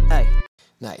injury. Hey,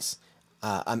 nice.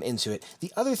 I'm into it.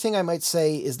 The other thing I might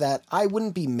say is that I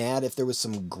wouldn't be mad if there was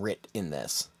some grit in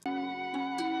this.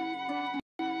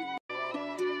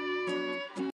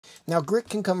 Now, grit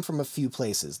can come from a few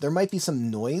places. There might be some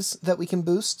noise that we can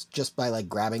boost just by like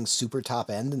grabbing super top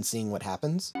end and seeing what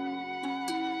happens.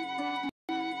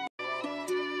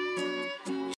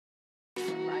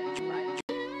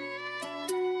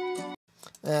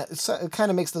 It kind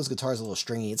of makes those guitars a little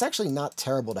stringy. It's actually not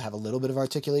terrible to have a little bit of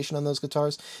articulation on those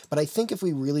guitars, but I think if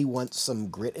we really want some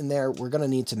grit in there, we're going to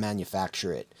need to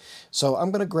manufacture it. So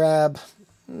I'm going to grab,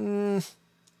 I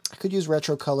could use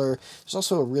retro color. There's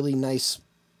also a really nice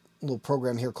little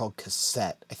program here called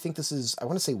Cassette. I think this is, I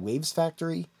want to say Waves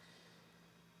Factory.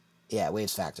 Yeah,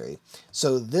 Waves Factory.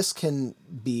 So this can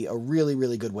be a really,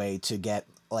 really good way to get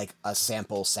like a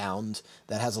sample sound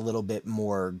that has a little bit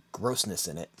more grossness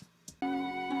in it.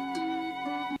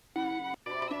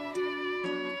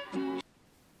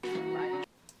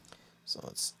 So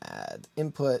let's add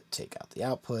input, take out the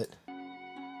output.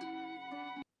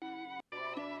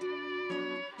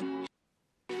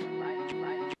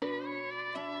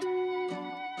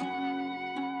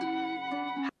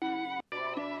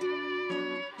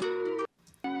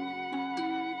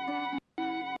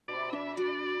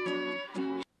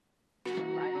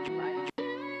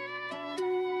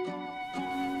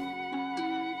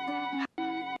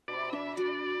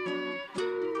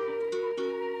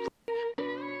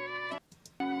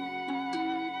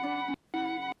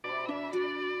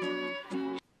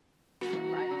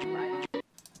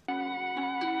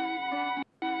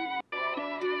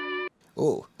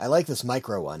 Ooh, I like this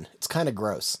micro one. It's kind of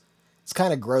gross. It's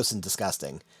kind of gross and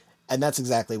disgusting. And that's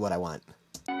exactly what I want.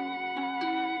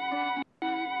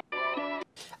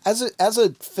 As a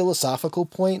philosophical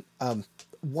point,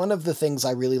 one of the things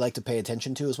I really like to pay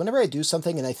attention to is whenever I do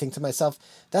something and I think to myself,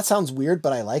 that sounds weird,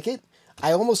 but I like it,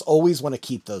 I almost always want to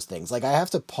keep those things. Like I have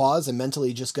to pause and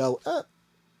mentally just go,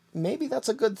 maybe that's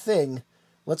a good thing.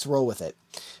 Let's roll with it.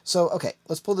 So, okay,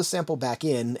 let's pull the sample back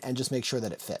in and just make sure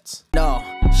that it fits. No,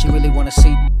 she really wanna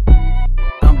see.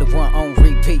 I'm the one on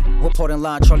repeat. repeat. Reporting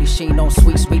line, Charlie Sheen on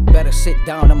sweet, better sit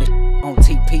down, I'm the on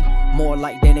TP. More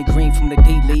like Danny Green from the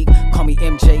D-League. Call me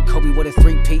MJ, Kobe with a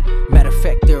 3-peat. Matter of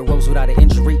fact, there rose without an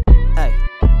injury. Hey,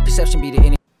 perception be the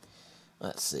any.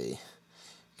 Let's see.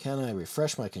 Can I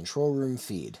refresh my control room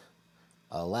feed?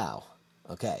 Allow.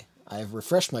 Okay, I have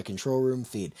refreshed my control room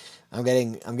feed. I'm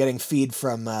getting feed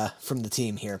from the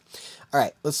team here. All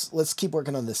right, let's keep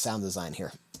working on this sound design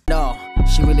here. No,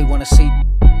 she really wanna see.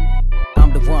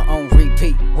 I'm the one on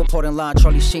repeat. Reporting line,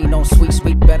 Charlie Sheen on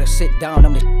sweet, better sit down,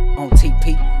 I'm the on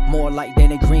TP. More like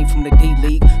Danny Green from the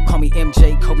D-League. Call me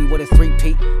MJ, Kobe with a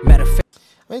 3-peat. Matter of fact,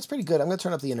 I mean, it's pretty good. I'm gonna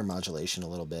turn up the intermodulation a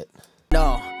little bit.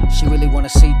 no, she really wanna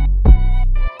see.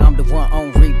 I'm the one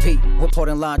on repeat.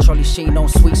 Reporting line, Charlie Sheen on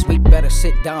sweet, better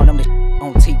sit down, I'm the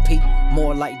on TP.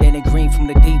 More like Danny Green from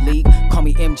the D-League. Call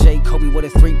me MJ, Kobe with a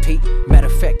 3-peat. Matter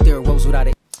of fact, there rose without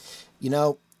it. You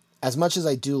know, as much as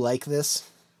I do like this,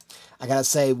 I gotta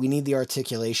say, we need the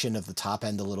articulation of the top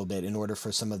end a little bit in order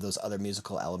for some of those other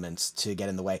musical elements to get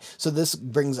in the way. So this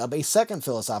brings up a second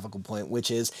philosophical point,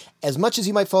 which is, as much as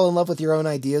you might fall in love with your own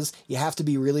ideas, you have to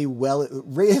be really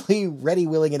ready,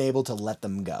 willing, and able to let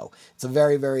them go. It's a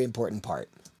very, very important part.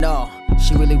 No,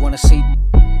 she really wanna see.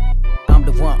 I'm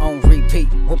the one on repeat.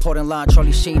 Reporting line,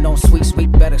 Charlie Sheen on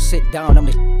sweet, better sit down, I'm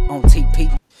the on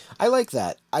TP. I like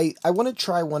that. I want to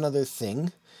try one other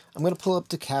thing. I'm going to pull up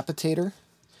Decapitator.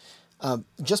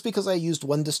 Just because I used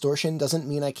one distortion doesn't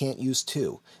mean I can't use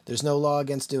two. There's no law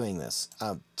against doing this.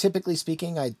 Typically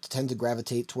speaking, I tend to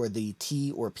gravitate toward the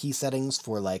T or P settings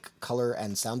for like color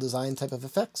and sound design type of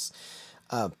effects.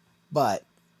 But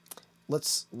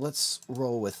let's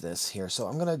roll with this here. So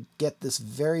I'm going to get this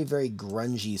very, very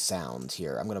grungy sound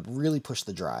here. I'm going to really push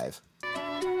the drive.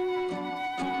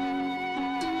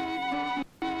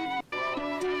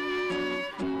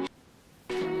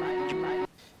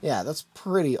 Yeah, that's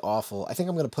pretty awful. I think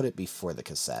I'm going to put it before the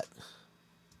cassette.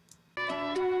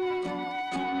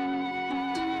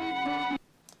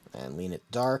 And lean it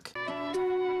dark.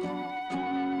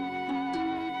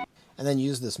 And then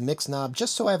use this mix knob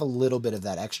just so I have a little bit of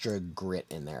that extra grit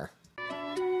in there.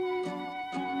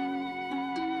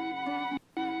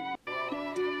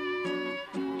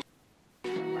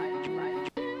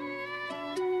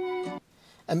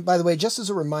 And by the way, just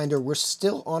as a reminder, we're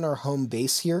still on our home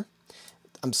base here.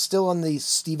 I'm still on the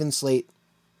Steven Slate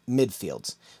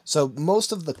midfields. So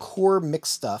most of the core mix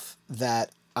stuff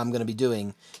that I'm going to be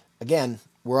doing, again,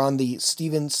 we're on the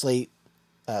Steven Slate,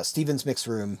 Steven's Mix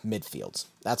Room midfields.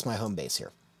 That's my home base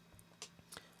here.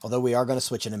 Although we are going to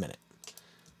switch in a minute.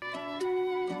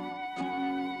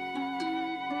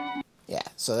 Yeah,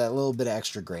 so that little bit of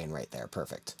extra grain right there.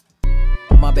 Perfect.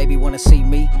 My baby wanna see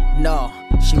me? No,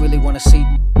 she really wanna see.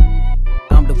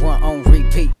 I'm the one on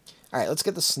repeat. All right, let's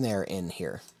get the snare in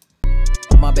here.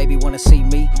 My baby wanna see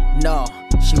me? No,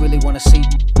 she really wanna see.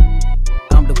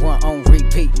 I'm the one on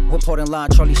repeat. Reporting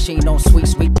line, Charlie Sheen on sweet.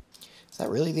 Is that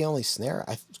really the only snare?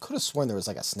 I could have sworn there was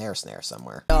like a snare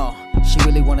somewhere. No, she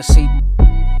really wanna see.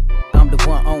 I'm the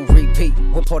one on repeat.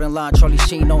 Reporting line, Charlie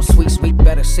Sheen on sweet.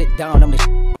 Better sit down, I'm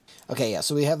the. Okay, yeah,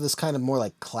 so we have this kind of more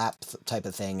like clap type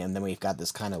of thing, and then we've got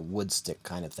this kind of wood stick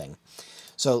kind of thing.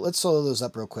 So let's solo those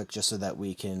up real quick just so that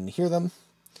we can hear them.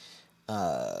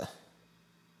 There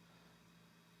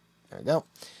we go.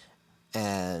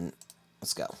 And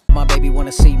let's go. My baby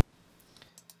wanna see.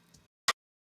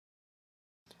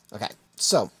 Okay,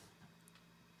 so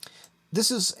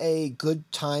this is a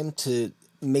good time to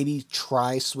maybe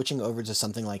try switching over to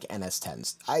something like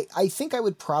NS10s. I think I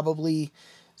would probably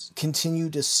continue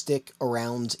to stick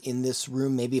around in this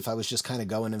room, maybe if I was just kind of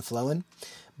going and flowing.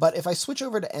 But if I switch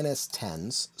over to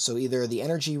NS10s, so either the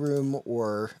Energy Room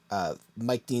or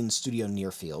Mike Dean's Studio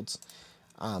Nearfields,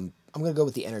 I'm going to go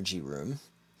with the Energy Room.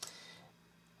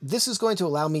 This is going to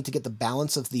allow me to get the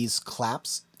balance of these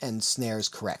claps and snares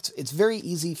correct. It's very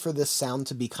easy for this sound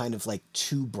to be kind of like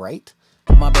too bright.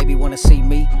 My baby wanna see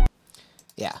me?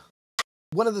 Yeah.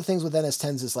 One of the things with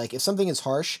NS10s is like, if something is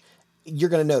harsh,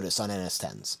 you're going to notice on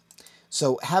NS10s.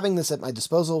 So having this at my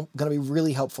disposal going to be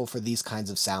really helpful for these kinds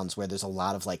of sounds where there's a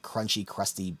lot of like crunchy,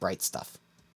 crusty, bright stuff.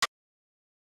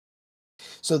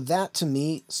 So that to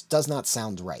me does not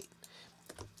sound right.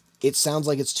 It sounds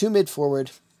like it's too mid-forward,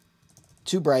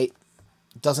 too bright,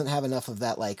 doesn't have enough of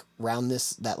that like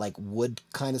roundness, that like wood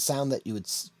kind of sound that you would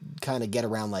kind of get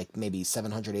around like maybe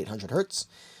 700, 800 hertz.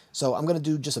 So I'm going to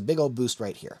do just a big old boost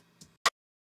right here.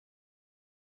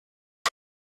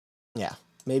 Yeah,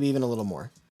 maybe even a little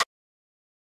more.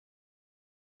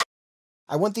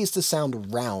 I want these to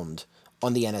sound round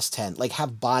on the NS10, like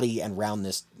have body and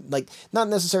roundness, like not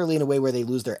necessarily in a way where they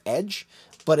lose their edge,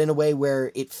 but in a way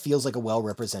where it feels like a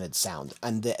well-represented sound.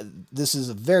 And this is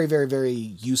a very, very, very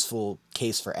useful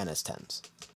case for NS10s.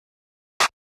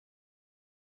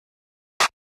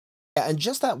 Yeah, and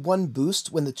just that one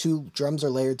boost when the two drums are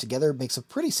layered together makes a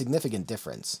pretty significant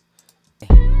difference.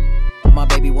 My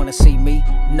baby wanna see me?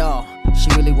 No,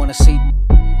 she really wanna see.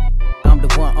 I'm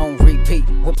the one on repeat.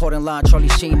 Reporting line, Charlie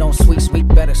Sheen on Sweet Sweet.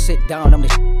 Better sit down, I'm the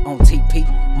on TP.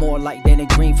 More like Danny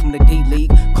Green from the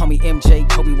D-League. Call me MJ,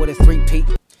 Kobe with a 3-peat.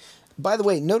 By the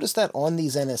way, notice that on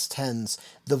these NS10s,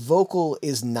 the vocal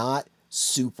is not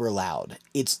super loud.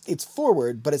 It's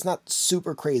forward, but it's not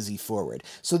super crazy forward.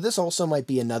 So this also might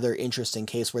be another interesting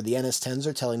case where the NS10s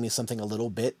are telling me something a little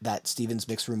bit that Steven's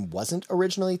mix room wasn't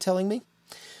originally telling me.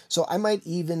 So I might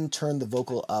even turn the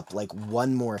vocal up like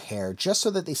one more hair just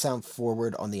so that they sound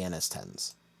forward on the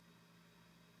NS10s.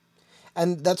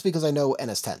 And that's because I know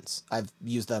NS10s. I've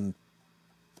used them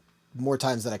more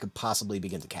times than I could possibly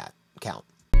begin to count.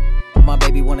 My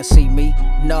baby wanna see me?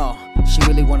 No, she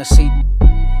really wanna see.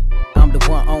 I'm the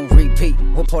one on repeat.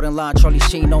 Reporting line, Charlie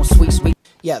Sheen on Sweet Sweet.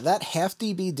 Yeah, that half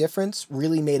dB difference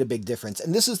really made a big difference.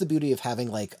 And this is the beauty of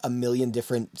having like a million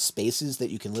different spaces that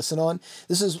you can listen on.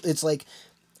 It's like,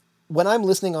 when I'm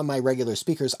listening on my regular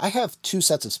speakers, I have two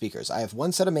sets of speakers. I have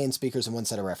one set of main speakers and one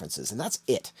set of references, and that's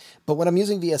it. But when I'm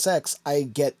using VSX, I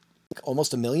get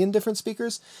almost a million different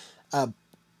speakers,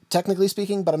 technically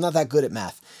speaking, but I'm not that good at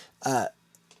math.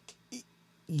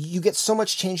 You get so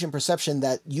much change in perception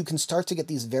that you can start to get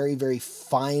these very, very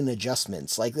fine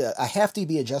adjustments. Like a half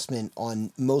dB adjustment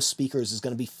on most speakers is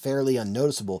going to be fairly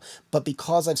unnoticeable, but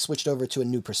because I've switched over to a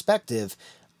new perspective,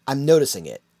 I'm noticing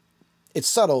it. It's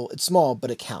subtle, it's small,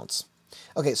 but it counts.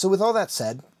 Okay, so with all that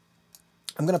said,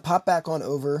 I'm going to pop back on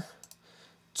over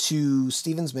to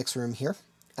Steven's mix room here,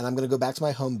 and I'm going to go back to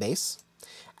my home base,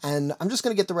 and I'm just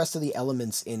going to get the rest of the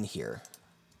elements in here.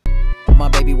 My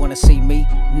baby wanna see me?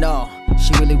 No,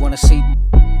 she really wanna see.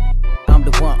 I'm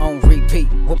the one on repeat.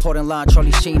 Reporting line,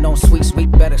 Charlie Sheen on Sweet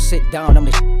Sweet. Better sit down, I'm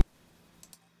the.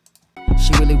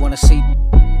 She really wanna see.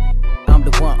 I'm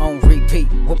the one on repeat.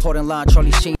 Reporting line,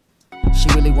 Charlie Sheen. She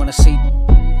really wanna see.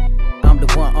 I'm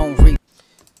the one on repeat.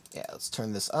 Yeah, let's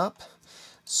turn this up.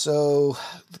 So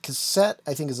the cassette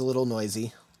I think is a little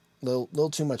noisy, little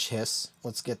too much hiss.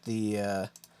 Let's get the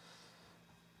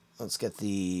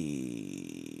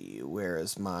where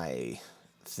is my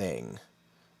thing?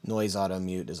 Noise auto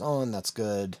mute is on, that's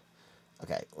good.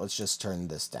 Okay, let's just turn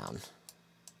this down.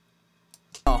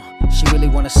 Oh, she really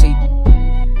wanna see.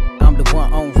 I'm the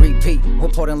one on repeat.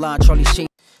 Reporting line, Charlie Sheen.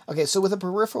 Okay, so with a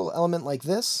peripheral element like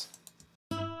this,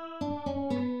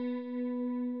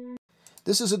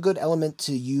 this is a good element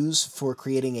to use for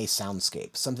creating a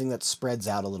soundscape, something that spreads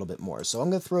out a little bit more. So I'm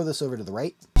going to throw this over to the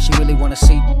right. She really want to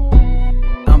see.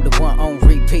 I'm the one on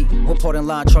repeat. Reporting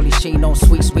line, Charlie Sheen on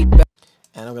Sweet Sweet.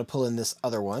 And I'm going to pull in this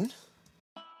other one.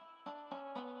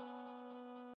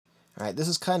 Alright, this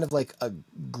is kind of like a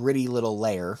gritty little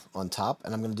layer on top,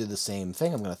 and I'm going to do the same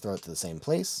thing. I'm going to throw it to the same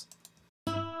place.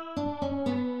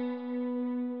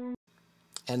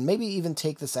 And maybe even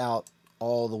take this out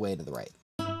all the way to the right.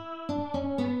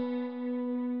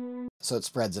 So it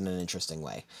spreads in an interesting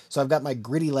way. So I've got my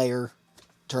gritty layer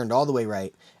turned all the way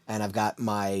right, and I've got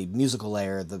my musical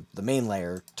layer, the main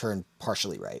layer, turned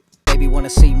partially right. Baby wanna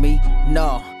see me?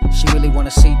 No, she really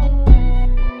wanna see.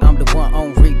 I'm the one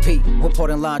on repeat.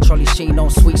 Reporting line, Charlie Sheen on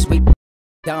Sweet Sweet.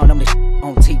 Down, I'm the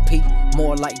on TP.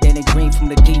 More like Danny Green from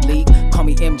the D-League. Call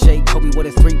me MJ, Kobe with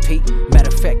a 3-peat. Matter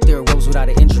of fact, there rose without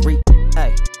an injury.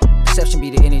 Hey, perception be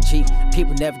the energy.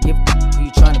 People never give a who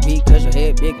you trying to be, cause your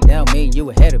head bigger down me and you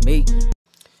ahead of me.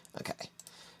 Okay,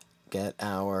 get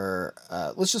our,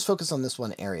 let's just focus on this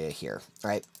one area here,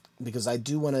 right? Because I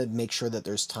do want to make sure that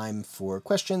there's time for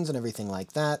questions and everything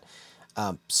like that.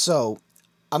 So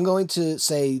I'm going to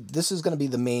say this is going to be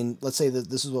the main, let's say that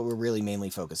this is what we're really mainly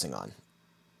focusing on.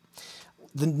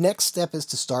 The next step is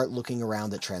to start looking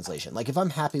around at translation. Like if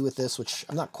I'm happy with this, which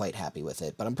I'm not quite happy with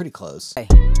it, but I'm pretty close. Hey,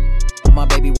 my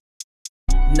baby,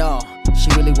 no, she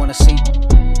really wanna see.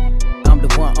 I'm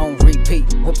the one on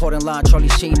repeat. Reporting line, Charlie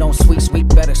Sheen on Sweet Sweet.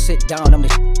 Better sit down, I'm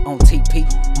the on TP.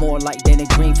 More like Danny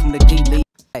Green from the D-League.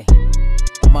 Hey,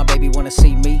 my baby wanna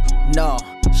see me? No,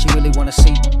 she really wanna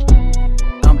see.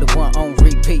 I'm the one on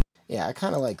repeat. Yeah, I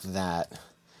kind of like that.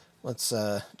 Let's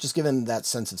just give him that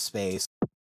sense of space.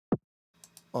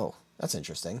 Oh, that's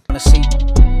interesting. Wanna see.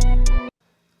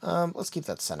 Let's keep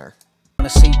that center. Wanna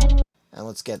see. And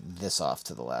let's get this off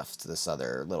to the left, this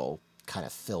other little kind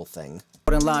of fill thing.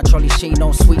 Reporting line, Charlie Sheen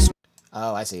on Sweet Sweet.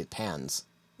 Oh, I see, it pans.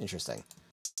 Interesting.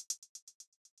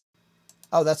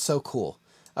 Oh, that's so cool.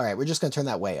 All right, we're just gonna turn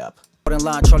that way up.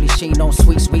 Line, Charlie Sheen on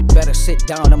sweet, better sit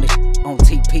down. I'm the on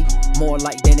TP, more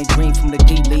like Danny Green from the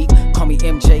D League. Call me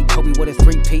MJ, Kobe with a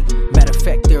 3-peat. Matter of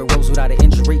fact, there rose without an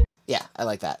injury. Yeah, I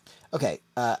like that. Okay,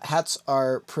 hats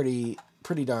are pretty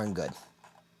darn good.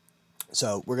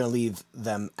 So we're gonna leave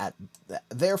them at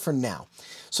there for now.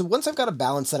 So once I've got a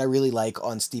balance that I really like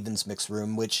on Steven's mix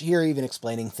room, which here even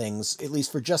explaining things, at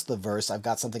least for just the verse, I've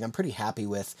got something I'm pretty happy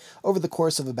with over the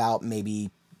course of about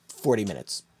maybe 40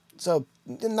 minutes. So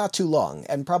not too long,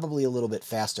 and probably a little bit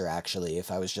faster, actually,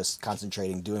 if I was just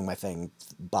concentrating, doing my thing,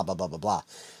 blah, blah, blah, blah, blah.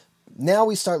 Now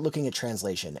we start looking at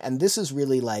translation, and this is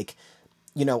really like,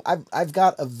 you know, I've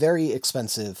got a very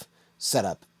expensive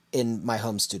setup in my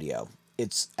home studio.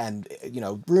 And, you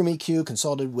know, room EQ,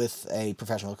 consulted with a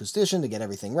professional acoustician to get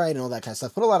everything right and all that kind of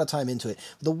stuff. Put a lot of time into it.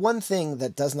 The one thing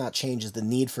that does not change is the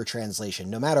need for translation,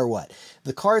 no matter what.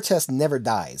 The car test never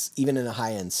dies, even in a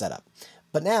high-end setup.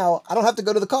 But now, I don't have to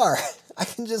go to the car. I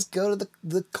can just go to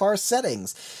the car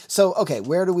settings. So, okay,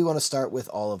 where do we want to start with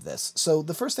all of this? So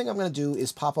the first thing I'm going to do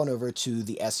is pop on over to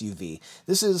the SUV.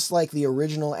 This is like the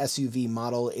original SUV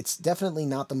model. It's definitely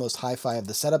not the most hi-fi of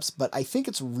the setups, but I think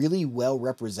it's really well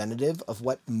representative of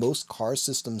what most car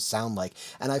systems sound like.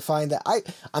 And I find that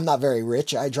I'm not very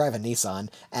rich. I drive a Nissan,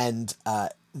 and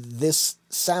this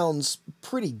sounds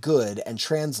pretty good and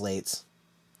translates.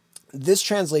 This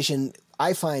translation,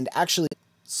 I find, actually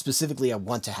specifically I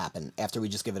want to happen after we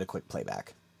just give it a quick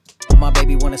playback. My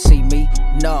baby wanna see me?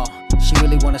 No, she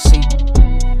really wanna see.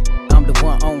 I'm the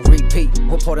one on repeat.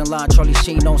 Reporting line, Charlie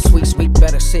Sheen on sweet,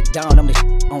 better sit down. I'm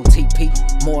the on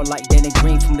TP, more like Danny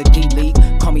Green from the D League.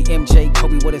 Call me MJ,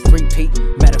 Kobe with a 3-peat.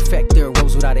 Matter of fact, there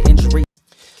rose without an injury.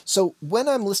 So when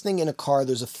I'm listening in a car,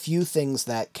 there's a few things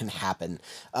that can happen.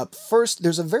 First,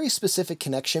 there's a very specific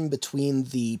connection between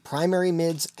the primary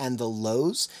mids and the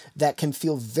lows that can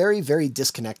feel very, very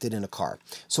disconnected in a car.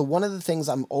 So one of the things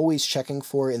I'm always checking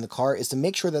for in the car is to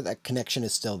make sure that that connection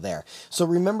is still there. So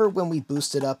remember when we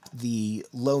boosted up the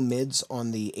low mids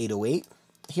on the 808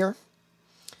 here?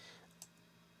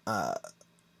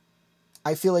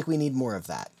 I feel like we need more of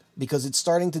that, because it's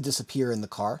starting to disappear in the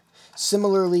car.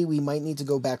 Similarly, we might need to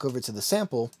go back over to the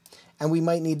sample, and we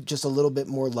might need just a little bit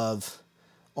more love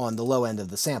on the low end of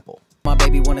the sample. My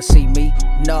baby wanna see me?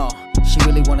 No, she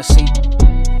really wanna see.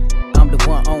 I'm the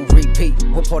one on repeat.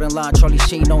 Reporting line, Charlie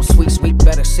Sheen on sweet,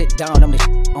 better sit down. I'm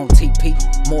the on TP,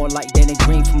 more like Danny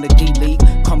Green from the D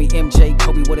League. Call me MJ,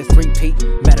 Kobe with a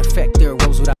 3-peat. Matter of fact, there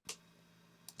rose without.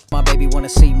 My baby wanna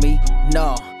see me?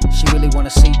 No, she really wanna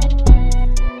see.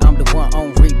 I'm the one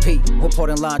on repeat.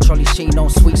 Reporting line, Charlie Sheen on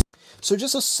sweet. So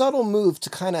just a subtle move to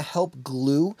kind of help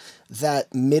glue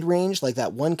that mid-range, like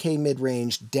that 1K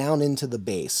mid-range, down into the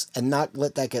bass and not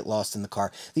let that get lost in the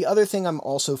car. The other thing I'm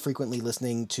also frequently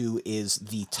listening to is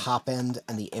the top end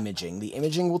and the imaging. The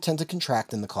imaging will tend to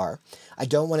contract in the car. I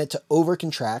don't want it to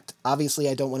over-contract. Obviously,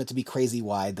 I don't want it to be crazy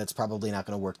wide. That's probably not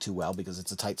going to work too well because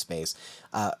it's a tight space.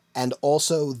 And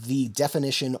also the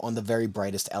definition on the very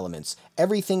brightest elements.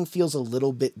 Everything feels a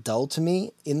little bit dull to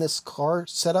me in this car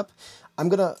setup. I'm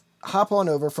going to hop on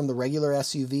over from the regular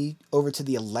SUV over to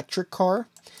the electric car.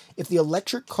 If the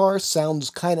electric car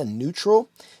sounds kind of neutral,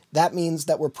 that means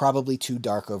that we're probably too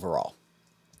dark overall.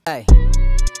 Hey,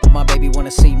 my baby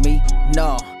wanna see me?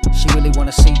 No, she really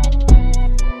wanna see.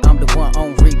 I'm the one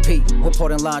on repeat.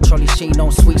 Reporting line, Charlie Sheen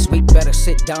on sweet, better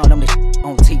sit down. I'm the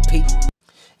on TP.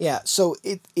 Yeah, so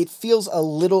it feels a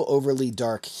little overly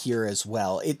dark here as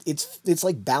well. It's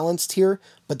like balanced here,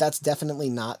 but that's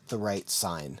definitely not the right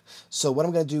sign. So what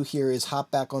I'm going to do here is hop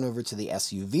back on over to the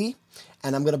SUV,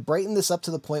 and I'm going to brighten this up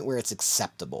to the point where it's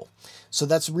acceptable. So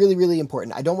that's really, really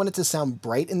important. I don't want it to sound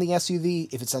bright in the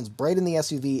SUV. If it sounds bright in the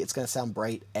SUV, it's going to sound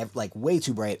bright, like way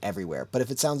too bright everywhere. But if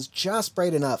it sounds just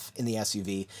bright enough in the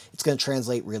SUV, it's going to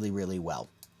translate really, really well.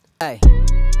 Hey,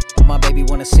 my baby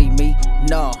wanna see me?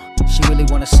 No, she really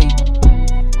wanna see.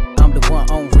 I'm the one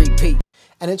on repeat.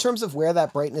 And in terms of where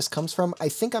that brightness comes from, I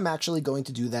think I'm actually going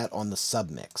to do that on the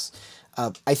submix.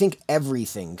 I think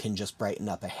everything can just brighten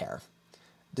up a hair.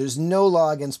 There's no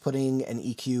law against putting an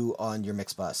EQ on your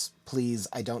mix bus. Please,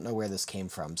 I don't know where this came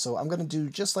from. So I'm going to do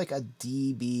just like a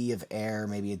dB of air,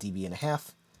 maybe a dB and a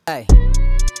half. Hey,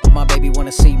 my baby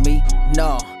wanna see me?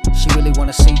 No, she really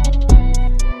wanna see.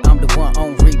 I'm the one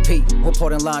on repeat.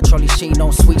 Reporting line, Charlie Sheen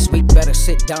on sweet, better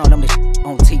sit down. I'm the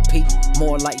on TP,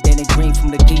 more like Danny Green from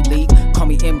the D League. Call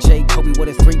me MJ, Kobe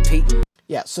with a 3-peat.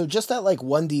 Yeah, so just that like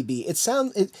 1 dB. It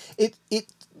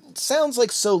sounds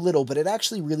like so little, but it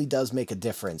actually really does make a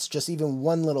difference. Just even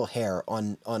one little hair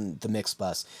on the mix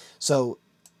bus. So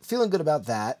feeling good about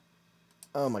that.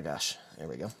 Oh my gosh, there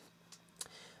we go.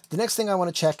 The next thing I want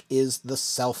to check is the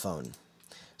cell phone.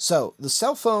 So the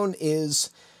cell phone is,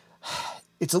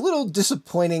 it's a little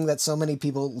disappointing that so many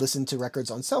people listen to records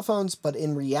on cell phones, but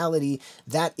in reality,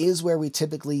 that is where we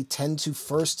typically tend to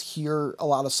first hear a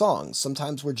lot of songs.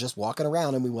 Sometimes we're just walking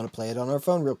around and we want to play it on our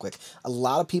phone real quick. A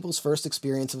lot of people's first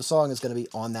experience of a song is going to be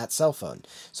on that cell phone.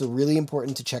 So really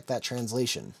important to check that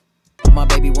translation. My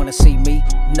baby wanna see me?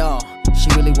 No,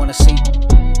 she really wanna see.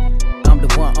 I'm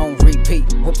the one on repeat.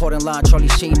 Reporting line, Charlie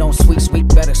Sheen on Sweet Sweet.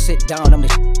 Better sit down, I'm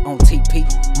the on TP.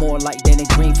 More like Danny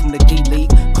Green from the D-League.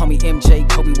 Call me MJ,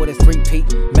 Kobe with a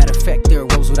 3-peat. Matter of fact, there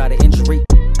rose without an injury.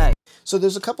 Hey. So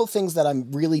there's a couple things that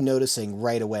I'm really noticing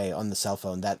right away on the cell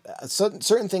phone, that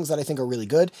certain things that I think are really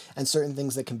good and certain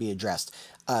things that can be addressed.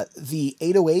 The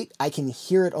 808, I can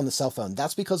hear it on the cell phone.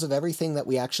 That's because of everything that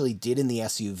we actually did in the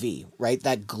SUV, right?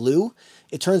 That glue,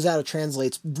 it turns out it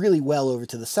translates really well over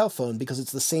to the cell phone because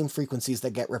it's the same frequencies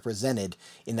that get represented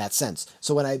in that sense.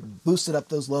 So when I boosted up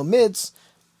those low mids,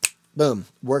 boom,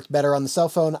 worked better on the cell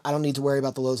phone. I don't need to worry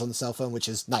about the lows on the cell phone, which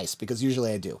is nice because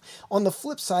usually I do. On the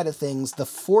flip side of things, the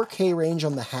 4K range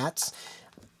on the hats,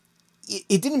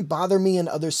 it didn't bother me in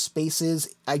other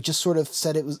spaces. I just sort of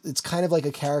said it's kind of like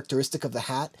a characteristic of the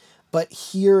hat, but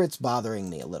here it's bothering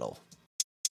me a little.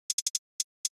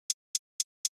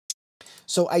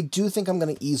 So I do think I'm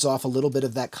going to ease off a little bit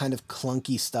of that kind of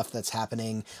clunky stuff that's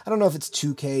happening. I don't know if it's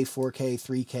 2K, 4K,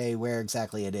 3K, where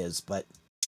exactly it is, but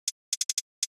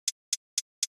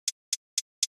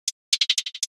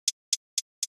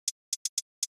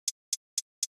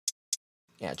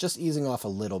yeah, just easing off a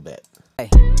little bit. Hey,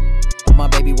 my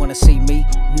baby wanna see me?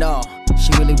 No,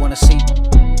 she really wanna see.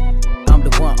 I'm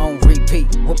the one on repeat.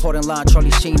 Reporting line,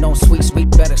 Charlie Sheen on Sweet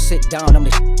Sweet. Better sit down, I'm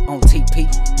the on TP.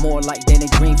 More like Danny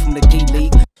Green from the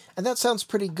D-League. And that sounds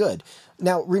pretty good.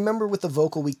 Now, remember with the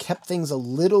vocal, we kept things a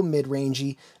little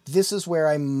mid-rangey. This is where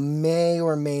I may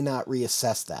or may not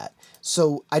reassess that.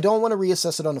 So I don't want to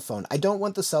reassess it on the phone. I don't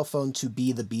want the cell phone to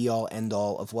be the be-all,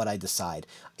 end-all of what I decide.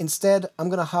 Instead, I'm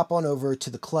going to hop on over to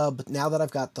the club now that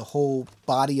I've got the whole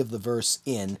body of the verse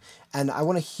in, and I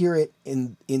want to hear it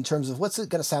in terms of what's it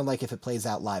going to sound like if it plays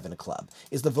out live in a club.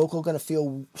 Is the vocal going to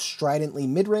feel stridently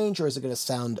mid-range, or is it going to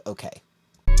sound okay?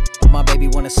 My baby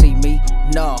wanna see me?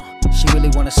 No, she really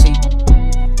wanna see.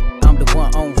 I'm the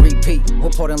one on repeat.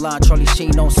 Reporting line, Charlie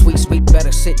Sheen on Sweet Sweet.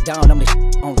 Better sit down, I'm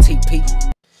the on TP.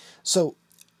 So,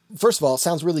 first of all, it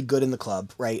sounds really good in the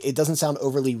club, right? It doesn't sound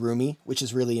overly roomy, which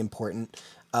is really important.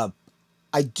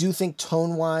 I do think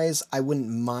tone-wise, I wouldn't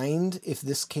mind if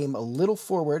this came a little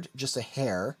forward, just a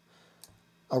hair,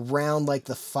 around like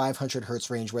the 500 hertz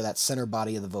range where that center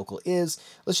body of the vocal is.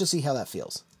 Let's just see how that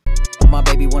feels. My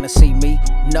baby wanna see me?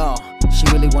 No, she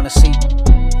really wanna see.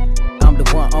 I'm the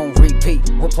one on repeat.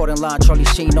 Reporting line, Charlie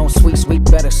Sheen on Sweet Sweet.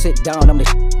 Better sit down, I'm the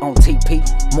on TP.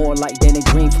 More like Danny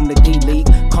Green from the D-League.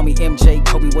 Call me MJ,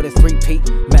 Kobe with a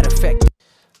 3-peat. Matter of fact.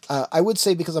 I would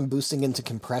say because I'm boosting into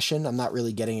compression, I'm not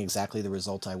really getting exactly the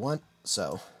result I want.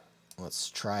 So let's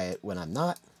try it when I'm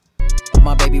not.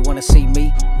 My baby wanna see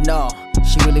me? No,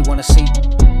 she really wanna see.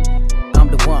 I'm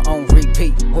the one on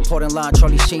repeat. Reporting line,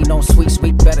 Charlie Sheen on Sweet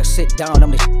Sweet. Better sit down, I'm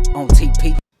the on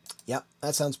TP. Yep,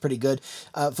 that sounds pretty good.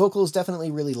 Vocal is definitely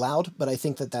really loud, but I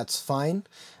think that that's fine.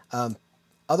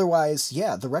 Otherwise,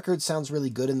 yeah, the record sounds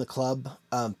really good in the club.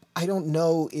 I don't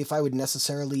know if I would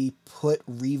necessarily put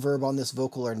reverb on this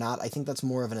vocal or not. I think that's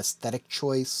more of an aesthetic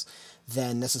choice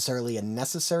than necessarily a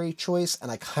necessary choice,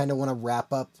 and I kind of want to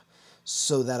wrap up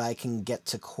so that I can get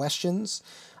to questions.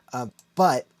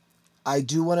 But I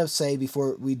do want to say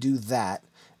before we do that,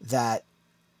 that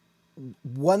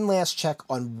one last check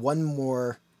on one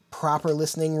more proper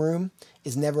listening room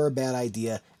is never a bad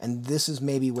idea, and this is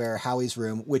maybe where Howie's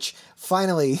room, which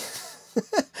finally,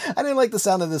 I didn't like the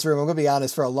sound of this room, I'm going to be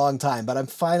honest, for a long time, but I'm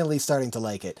finally starting to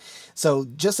like it. So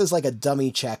just as like a dummy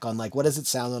check on like, what does it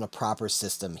sound on a proper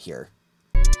system here?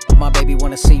 My baby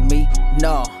wanna see me?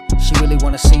 No, she really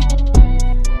wanna see.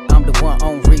 I'm the one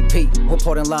on repeat.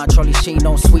 Reporting line, Charlie Sheen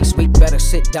on Sweet Sweet. Better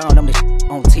sit down, I'm the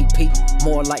on TP.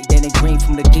 More like Danny Green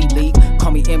from the D-League.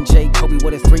 Call me MJ, Kobe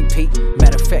with a 3-peat.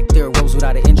 Matter of fact, there rose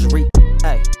without an injury.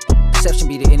 Hey, perception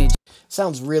be the energy.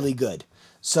 Sounds really good.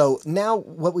 So now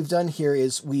what we've done here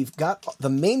is we've got the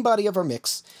main body of our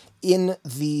mix in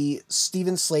the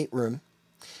Steven Slate room.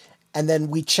 And then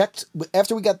we checked,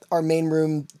 after we got our main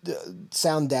room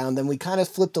sound down, then we kind of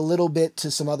flipped a little bit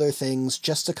to some other things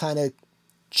just to kind of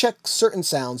check certain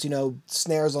sounds, you know,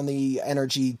 snares on the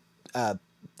Energy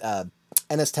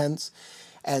NS10s.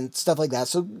 and stuff like that.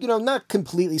 So, you know, not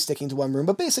completely sticking to one room,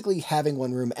 but basically having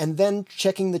one room and then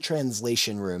checking the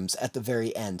translation rooms at the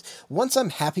very end. Once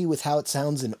I'm happy with how it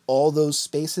sounds in all those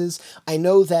spaces, I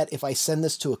know that if I send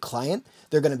this to a client,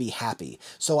 they're going to be happy.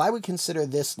 So I would consider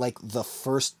this like the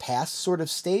first pass sort of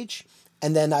stage.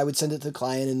 And then I would send it to the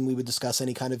client and we would discuss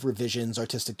any kind of revisions,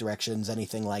 artistic directions,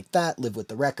 anything like that, live with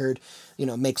the record, you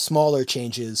know, make smaller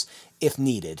changes if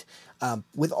needed.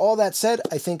 With all that said,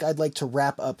 I think I'd like to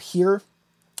wrap up here.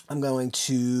 I'm going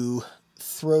to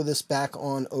throw this back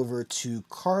on over to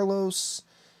Carlos.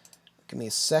 Give me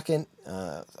a second.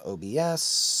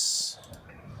 OBS.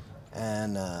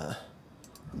 And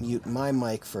mute my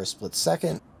mic for a split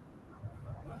second.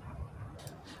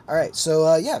 All right,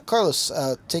 so yeah, Carlos,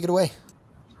 take it away.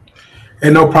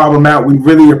 And no problem, Matt. We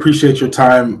really appreciate your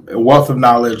time, a wealth of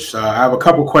knowledge. I have a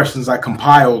couple questions I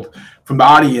compiled from the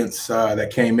audience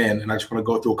that came in, and I just want to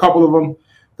go through a couple of them.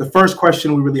 The first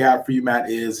question we really have for you,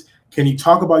 Matt, is can you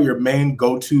talk about your main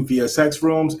go-to VSX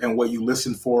rooms and what you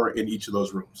listen for in each of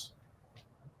those rooms?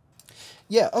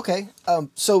 Yeah, okay.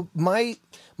 So my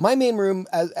main room,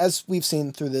 as we've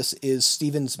seen through this, is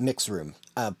Steven's mix room.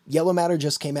 Yellow Matter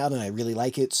just came out and I really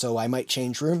like it, so I might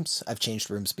change rooms. I've changed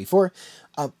rooms before.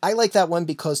 I like that one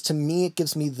because to me it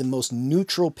gives me the most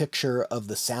neutral picture of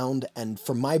the sound, and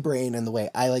for my brain and the way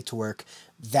I like to work,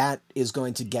 that is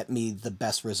going to get me the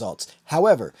best results.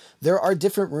 However, there are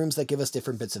different rooms that give us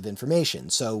different bits of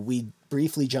information. So we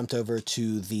briefly jumped over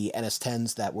to the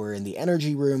NS10s that were in the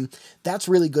energy room. That's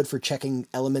really good for checking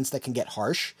elements that can get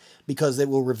harsh because it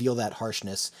will reveal that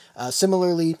harshness.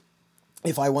 Similarly,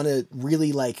 if I want to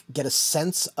really like get a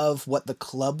sense of what the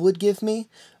club would give me,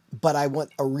 but I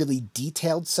want a really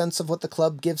detailed sense of what the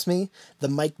club gives me, the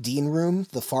Mike Dean room,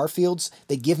 the Farfields,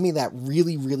 they give me that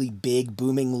really, really big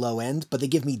booming low end, but they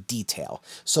give me detail.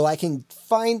 So I can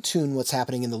fine tune what's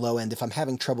happening in the low end if I'm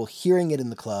having trouble hearing it in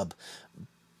the club,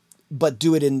 but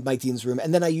do it in Mike Dean's room,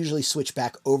 and then I usually switch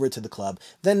back over to the club.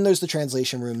 Then there's the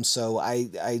translation room, so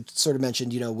I sort of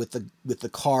mentioned, you know, with the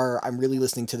car, I'm really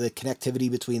listening to the connectivity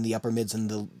between the upper mids and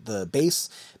the bass,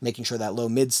 making sure that low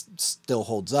mids still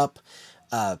holds up,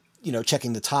 you know,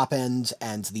 checking the top end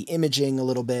and the imaging a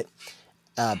little bit.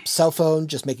 Cell phone,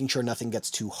 just making sure nothing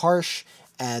gets too harsh.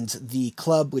 And the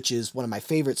club, which is one of my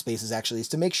favorite spaces actually, is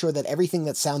to make sure that everything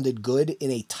that sounded good in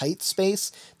a tight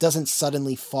space doesn't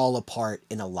suddenly fall apart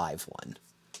in a live one.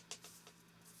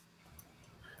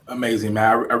 Amazing,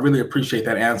 Matt. I really appreciate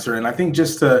that answer. And I think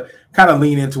just to kind of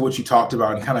lean into what you talked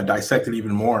about and kind of dissect it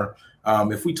even more,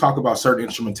 if we talk about certain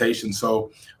instrumentation,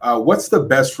 so what's the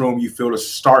best room you feel to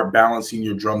start balancing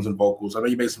your drums and vocals? I know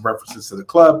you made some references to the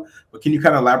club, but can you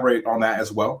kind of elaborate on that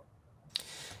as well?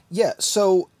 Yeah,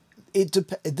 so it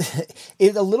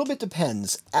a little bit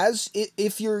depends.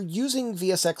 If you're using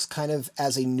VSX kind of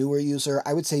as a newer user,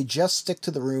 I would say just stick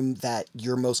to the room that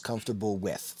you're most comfortable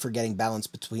with for getting balance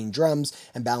between drums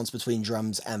and balance between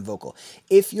drums and vocal.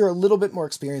 If you're a little bit more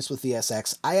experienced with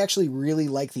VSX, I actually really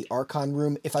like the Archon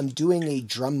room if I'm doing a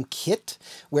drum kit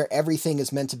where everything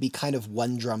is meant to be kind of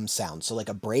one drum sound, so like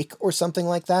a break or something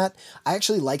like that. I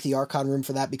actually like the Archon room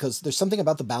for that because there's something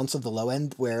about the bounce of the low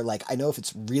end where, like, I know if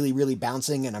it's really, really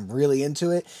bouncing and I'm really into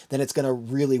it, then it's going to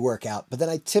really work out. But then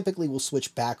I typically will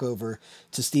switch back over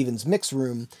to Steven's mix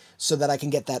room so that I can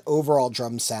get that overall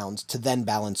drum sound to then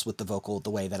balance with the vocal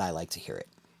the way that I like to hear it.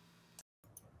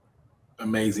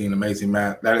 Amazing, amazing,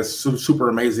 Matt. That is super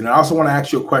amazing. And I also want to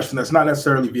ask you a question that's not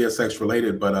necessarily VSX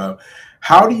related, but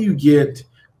how do you get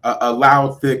a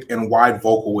loud, thick, and wide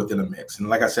vocal within a mix? And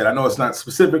like I said, I know it's not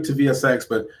specific to VSX,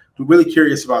 but we're really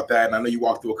curious about that. And I know you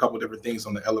walked through a couple of different things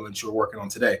on the elements you're working on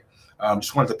today.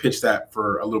 Just wanted to pitch that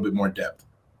for a little bit more depth.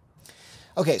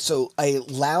 Okay, so a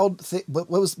loud, thick, what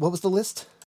was the list?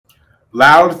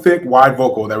 Loud, thick, wide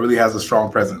vocal that really has a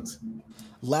strong presence.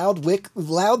 Loud,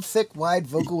 thick, wide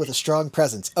vocal with a strong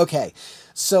presence. Okay,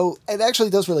 so it actually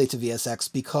does relate to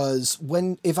VSX because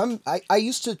I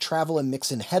used to travel and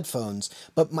mix in headphones,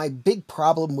 but my big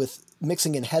problem with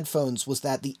mixing in headphones was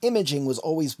that the imaging was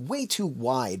always way too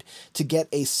wide to get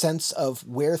a sense of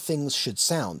where things should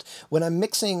sound. When I'm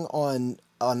mixing on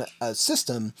a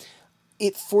system,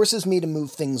 it forces me to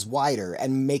move things wider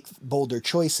and make bolder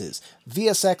choices.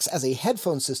 VSX as a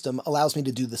headphone system allows me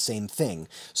to do the same thing.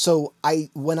 So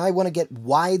when I want to get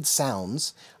wide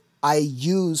sounds, I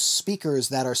use speakers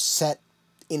that are set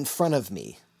in front of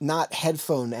me, not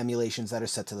headphone emulations that are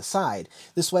set to the side.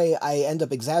 This way I end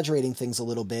up exaggerating things a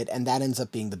little bit, and that ends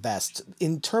up being the best.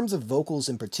 In terms of vocals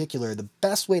in particular, the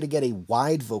best way to get a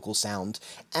wide vocal sound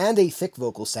and a thick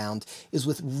vocal sound is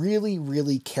with really,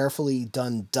 really carefully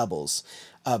done doubles.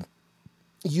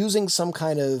 Using some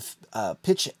kind of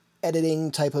pitch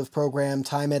editing type of program,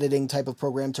 time editing type of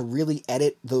program to really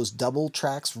edit those double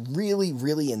tracks really,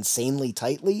 really insanely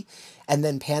tightly and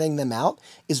then panning them out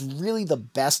is really the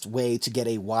best way to get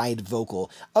a wide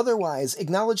vocal. Otherwise,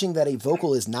 acknowledging that a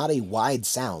vocal is not a wide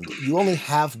sound, you only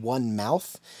have one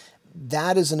mouth,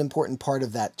 that is an important part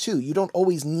of that too. You don't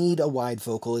always need a wide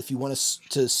vocal if you want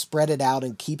to spread it out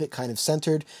and keep it kind of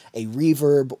centered. A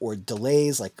reverb or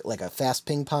delays, like a fast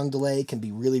ping pong delay, can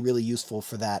be really, really useful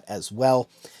for that as well.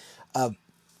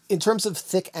 In terms of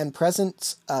thick and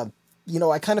presence,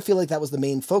 I kind of feel like that was the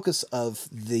main focus of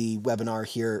the webinar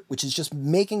here, which is just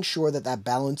making sure that that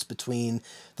balance between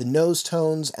the nose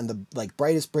tones and the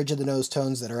brightest bridge of the nose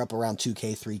tones that are up around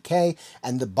 2K, 3K,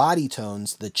 and the body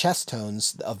tones, the chest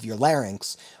tones of your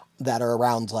larynx that are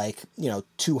around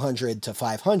 200 to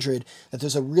 500, that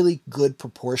there's a really good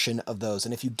proportion of those.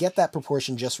 And if you get that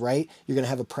proportion just right, you're going to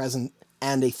have a present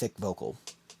and a thick vocal.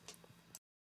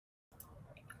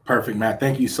 Perfect, Matt.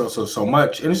 Thank you so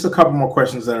much. And just a couple more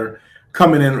questions that are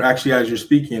coming in actually as you're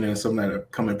speaking, and some that have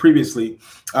come in previously.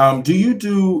 Do you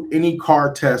do any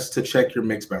car tests to check your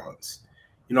mix balance?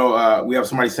 We have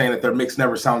somebody saying that their mix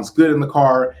never sounds good in the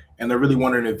car, and they're really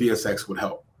wondering if VSX would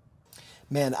help.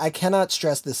 Man, I cannot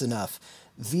stress this enough.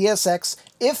 VSX,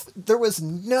 if there was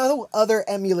no other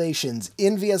emulations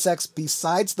in VSX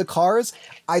besides the cars,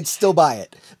 I'd still buy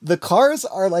it. The cars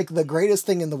are like the greatest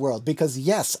thing in the world because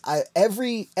yes,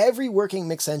 every working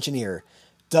mix engineer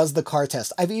does the car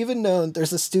test. I've even known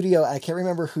there's a studio, I can't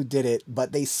remember who did it,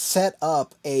 but they set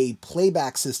up a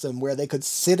playback system where they could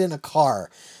sit in a car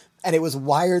and it was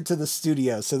wired to the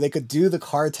studio so they could do the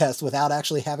car test without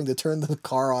actually having to turn the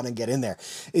car on and get in there.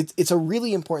 It's a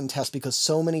really important test because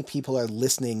so many people are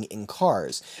listening in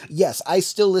cars. Yes, I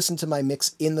still listen to my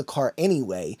mix in the car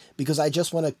anyway because I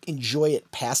just want to enjoy it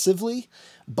passively,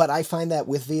 but I find that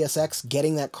with VSX,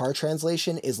 getting that car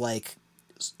translation is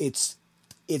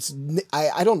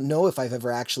I don't know if I've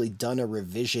ever actually done a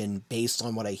revision based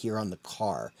on what I hear on the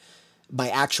car, my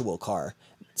actual car,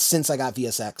 since I got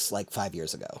VSX 5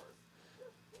 years ago.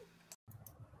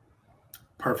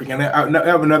 Perfect. And I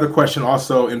have another question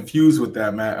also infused with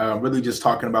that, Matt. Really just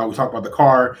we talked about the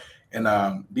car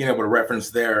and being able to reference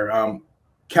there.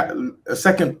 A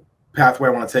second pathway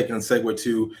I want to take and segue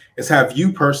to is, have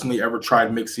you personally ever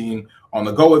tried mixing on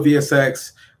the go with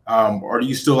VSX? Or do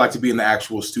you still like to be in the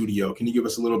actual studio? Can you give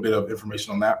us a little bit of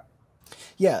information on that?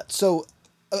 Yeah, so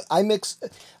I mix.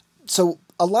 So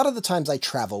a lot of the times I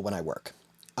travel when I work.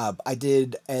 I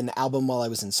did an album while I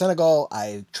was in Senegal.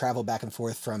 I traveled back and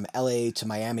forth from LA to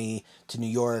Miami to New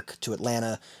York to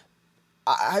Atlanta.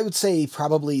 I would say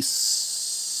probably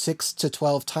 6 to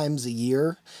 12 times a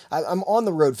year. I'm on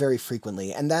the road very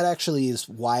frequently, and that actually is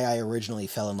why I originally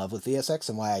fell in love with VSX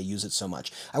and why I use it so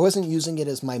much. I wasn't using it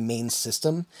as my main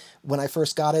system when I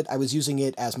first got it. I was using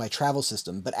it as my travel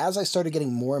system, but as I started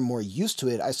getting more and more used to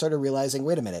it, I started realizing,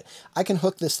 wait a minute, I can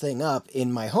hook this thing up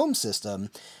in my home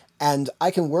system, and I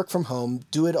can work from home,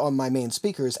 do it on my main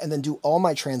speakers, and then do all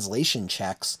my translation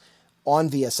checks on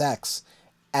VSX,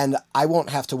 and I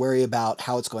won't have to worry about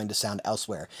how it's going to sound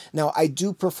elsewhere. Now, I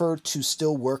do prefer to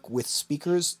still work with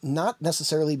speakers, not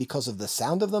necessarily because of the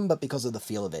sound of them, but because of the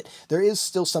feel of it. There is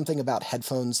still something about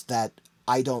headphones that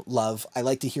I don't love. I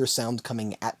like to hear sound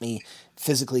coming at me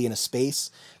physically in a space.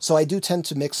 So I do tend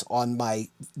to mix on my,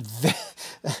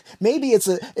 maybe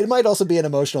it might also be an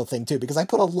emotional thing too, because I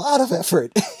put a lot of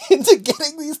effort into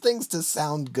getting these things to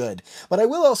sound good. But I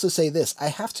will also say this, I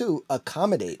have to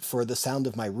accommodate for the sound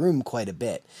of my room quite a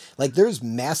bit. There's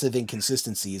massive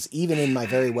inconsistencies, even in my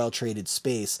very well-traded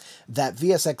space, that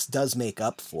VSX does make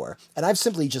up for. And I've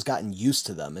simply just gotten used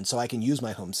to them. And so I can use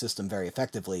my home system very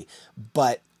effectively.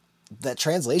 But that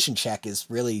translation check is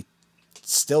really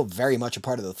still very much a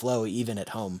part of the flow, even at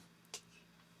home.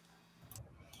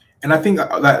 And I think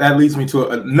that leads me to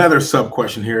another sub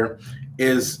question here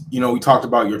is, we talked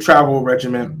about your travel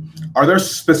regimen. Are there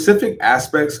specific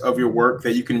aspects of your work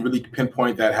that you can really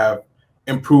pinpoint that have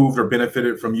improved or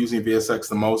benefited from using VSX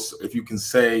the most? If you can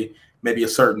say maybe a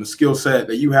certain skill set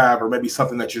that you have, or maybe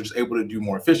something that you're just able to do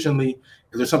more efficiently,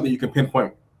 is there something you can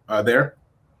pinpoint there?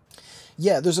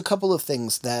 Yeah, there's a couple of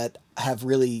things that have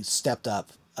really stepped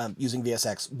up using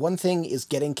VSX. One thing is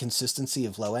getting consistency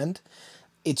of low end.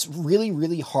 It's really,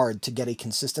 really hard to get a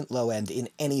consistent low end in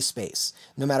any space.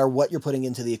 No matter what you're putting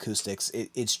into the acoustics,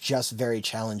 it's just very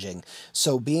challenging.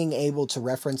 So being able to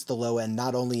reference the low end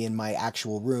not only in my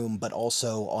actual room, but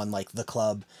also on the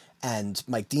club and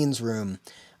Mike Dean's room,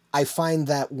 I find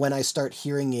that when I start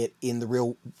hearing it in the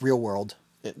real world,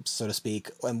 so to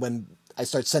speak, and when I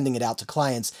start sending it out to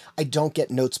clients, I don't get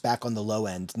notes back on the low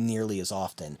end nearly as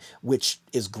often, which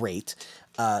is great.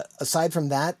 Aside from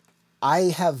that,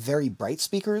 I have very bright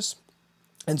speakers,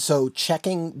 and so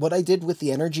checking what I did with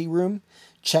the energy room,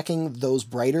 checking those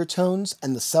brighter tones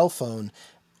and the cell phone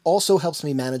also helps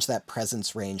me manage that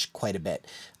presence range quite a bit.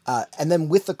 And then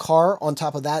with the car, on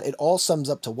top of that, it all sums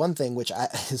up to one thing, which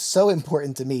is so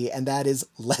important to me, and that is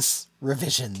less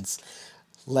revisions.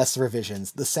 Less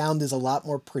revisions. The sound is a lot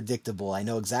more predictable. I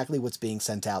know exactly what's being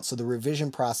sent out. So the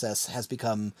revision process has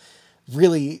become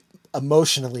really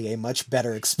emotionally a much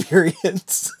better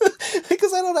experience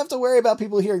because I don't have to worry about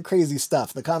people hearing crazy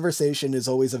stuff. The conversation is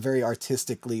always a very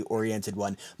artistically oriented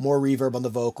one. More reverb on the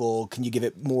vocal. Can you give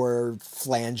it more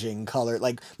flanging color?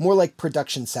 Like more like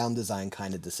production sound design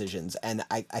kind of decisions. And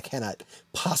I cannot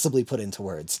possibly put into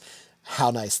words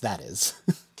how nice that is.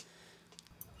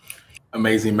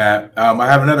 Amazing, Matt. I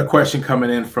have another question coming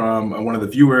in from one of the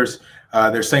viewers.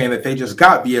 They're saying that they just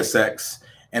got VSX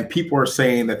and people are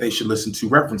saying that they should listen to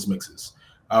reference mixes.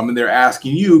 And they're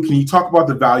asking you, can you talk about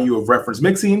the value of reference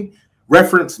mixes,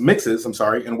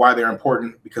 and why they're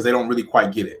important, because they don't really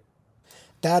quite get it.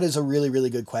 That is a really, really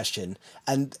good question.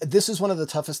 And this is one of the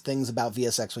toughest things about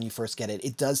VSX when you first get it.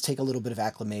 It does take a little bit of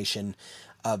acclimation,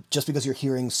 just because you're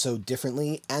hearing so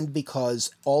differently and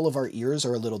because all of our ears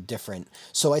are a little different.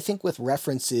 So I think with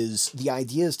references, the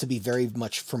idea is to be very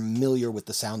much familiar with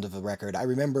the sound of a record. I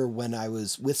remember when I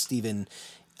was with Steven,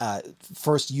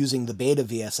 first using the beta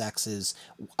VSXs,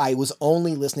 I was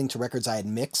only listening to records I had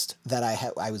mixed that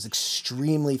I was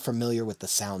extremely familiar with the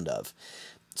sound of.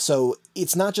 So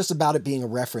it's not just about it being a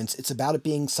reference, it's about it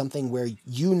being something where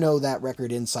you know that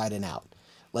record inside and out.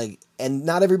 Like, and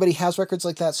not everybody has records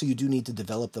like that, so you do need to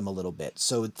develop them a little bit.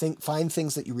 So find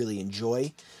things that you really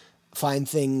enjoy, find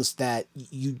things that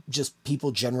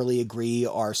people generally agree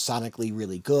are sonically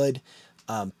really good,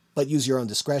 but use your own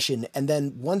discretion. And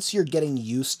then once you're getting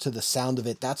used to the sound of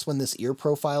it, that's when this ear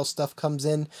profile stuff comes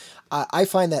in. I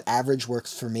find that average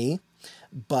works for me,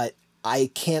 but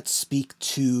I can't speak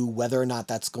to whether or not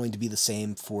that's going to be the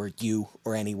same for you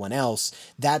or anyone else.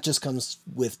 That just comes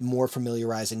with more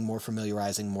familiarizing.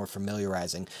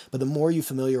 But the more you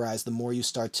familiarize, the more you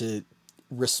start to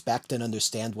respect and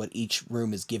understand what each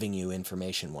room is giving you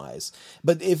information-wise.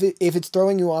 But if it's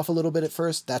throwing you off a little bit at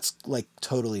first, that's like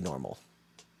totally normal.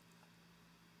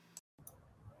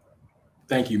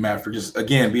 Thank you, Matt, for just,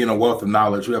 again, being a wealth of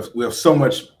knowledge. We have so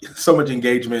much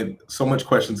engagement, so much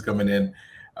questions coming in.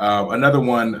 Another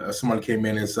one, someone came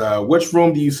in, is which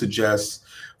room do you suggest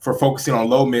for focusing on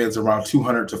low mids around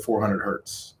 200 to 400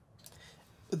 hertz?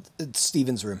 It's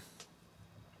Steven's room.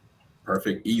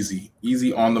 Perfect.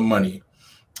 Easy on the money.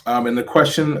 And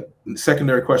the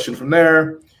secondary question from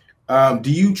there,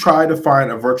 do you try to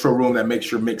find a virtual room that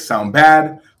makes your mix sound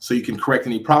bad so you can correct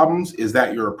any problems? Is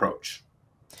that your approach?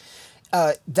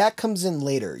 That comes in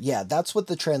later. Yeah, that's what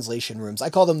the translation rooms, I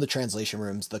call them the translation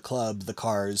rooms, the club, the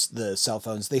cars, the cell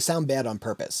phones, they sound bad on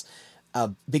purpose.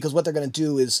 Because what they're going to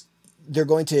do is they're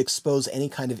going to expose any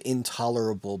kind of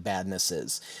intolerable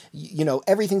badnesses. You know,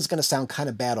 everything's going to sound kind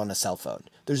of bad on a cell phone.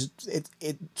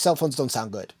 Cell phones don't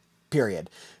sound good, period.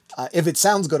 If it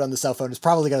sounds good on the cell phone, it's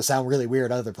probably going to sound really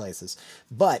weird other places.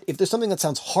 But if there's something that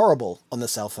sounds horrible on the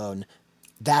cell phone,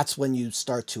 that's when you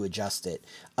start to adjust it.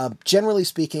 Generally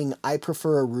speaking, I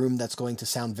prefer a room that's going to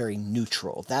sound very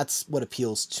neutral. That's what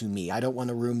appeals to me. I don't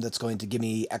want a room that's going to give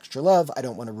me extra love. I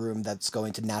don't want a room that's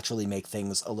going to naturally make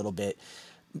things a little bit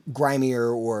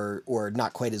grimier or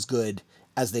not quite as good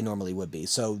as they normally would be.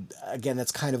 So again,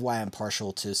 that's kind of why I'm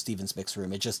partial to Steven's mix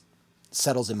room. It just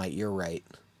settles in my ear right.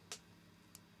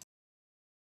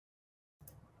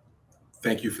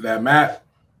 Thank you for that, Matt.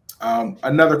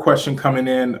 Another question coming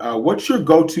in, what's your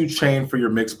go-to chain for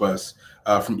your mix bus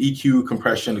from EQ,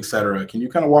 compression, etc.? Can you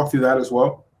kind of walk through that as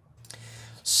well?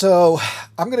 So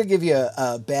I'm going to give you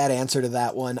a bad answer to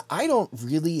that one. I don't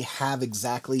really have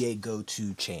exactly a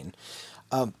go-to chain.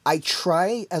 I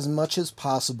try as much as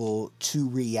possible to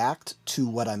react to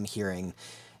what I'm hearing.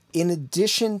 In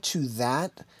addition to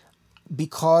that,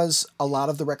 because a lot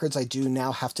of the records I do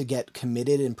now have to get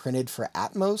committed and printed for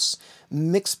Atmos,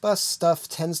 Mixbus stuff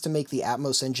tends to make the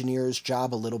Atmos engineer's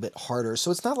job a little bit harder.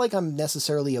 So it's not like I'm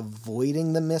necessarily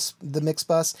avoiding the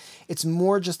Mixbus. It's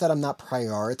more just that I'm not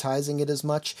prioritizing it as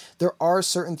much. There are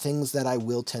certain things that I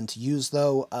will tend to use,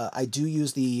 though. I do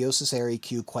use the Yosis Air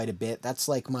EQ quite a bit. That's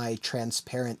like my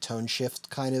transparent tone shift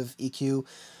kind of EQ.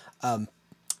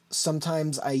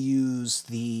 Sometimes I use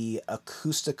the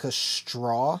Acoustica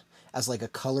Straw as like a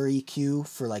color EQ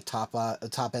for like top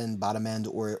end, bottom end,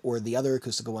 or the other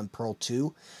Acoustica one, Pearl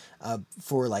 2,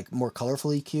 for like more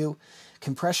colorful EQ.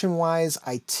 Compression wise,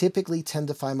 I typically tend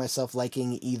to find myself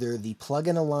liking either the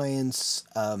Plug-in Alliance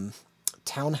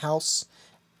Townhouse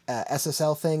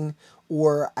SSL thing,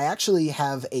 or I actually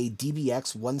have a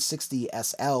DBX 160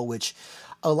 SL, which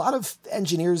a lot of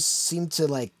engineers seem to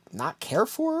like not care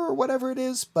for or whatever it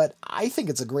is, but I think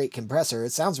it's a great compressor.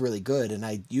 It sounds really good, and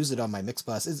I use it on my mix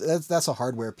bus. That's a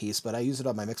hardware piece, but I use it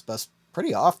on my mix bus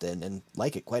pretty often and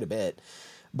like it quite a bit.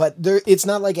 But it's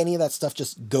not like any of that stuff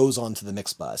just goes onto the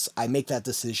mix bus. I make that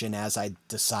decision as I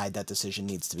decide that decision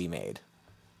needs to be made.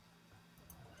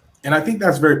 And I think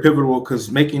that's very pivotal, because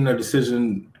making a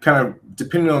decision kind of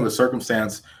depending on the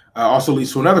circumstance also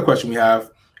leads to another question we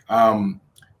have.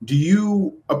 Do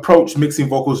you approach mixing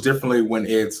vocals differently when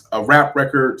it's a rap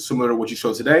record, similar to what you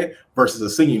showed today, versus a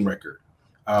singing record?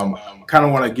 Kind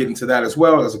of want to get into that as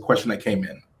well, as a question that came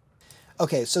in.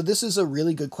 Okay, so this is a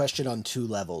really good question on two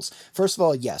levels. First of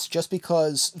all, yes, just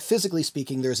because physically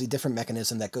speaking, there's a different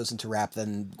mechanism that goes into rap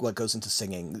than what goes into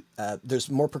singing.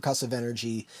 There's more percussive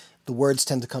energy, the words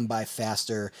tend to come by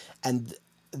faster, and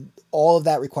all of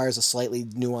that requires a slightly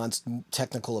nuanced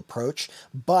technical approach.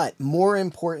 But more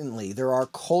importantly, there are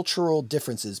cultural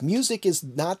differences. Music is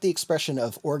not the expression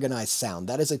of organized sound.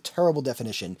 That is a terrible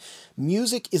definition.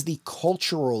 Music is the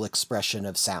cultural expression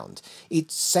of sound.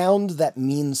 It's sound that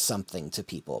means something to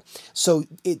people. So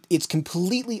it's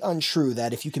completely untrue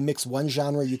that if you can mix one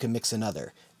genre, you can mix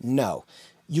another. No.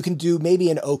 You can do maybe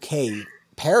an okay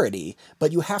parody,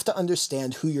 but you have to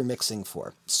understand who you're mixing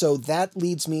for. So that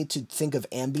leads me to think of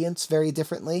ambience very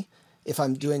differently. If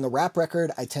I'm doing a rap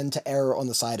record, I tend to err on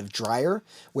the side of drier,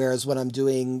 whereas when I'm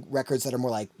doing records that are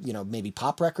more like, you know, maybe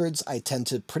pop records, I tend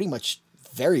to pretty much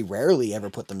very rarely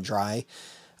ever put them dry.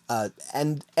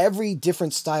 And every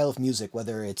different style of music,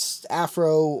 whether it's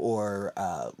Afro or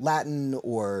Latin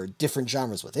or different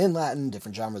genres within Latin,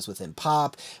 different genres within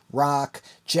pop, rock,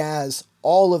 jazz,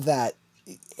 all of that,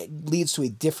 it leads to a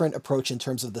different approach in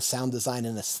terms of the sound design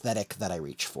and aesthetic that I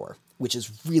reach for, which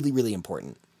is really, really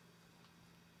important.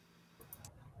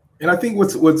 And I think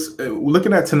what's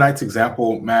looking at tonight's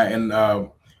example, Matt, and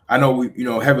I know we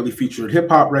heavily featured hip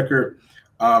hop record,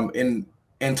 and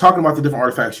talking about the different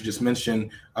artifacts you just mentioned,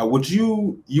 would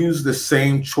you use the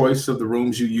same choice of the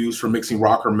rooms you use for mixing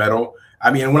rock or metal?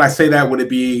 I mean, and when I say that, would it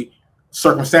be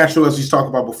circumstantial, as we talked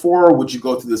about before, or would you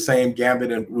go through the same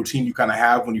gambit and routine you kind of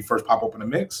have when you first pop open a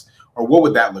mix, or what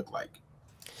would that look like?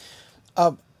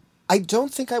 I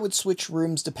don't think I would switch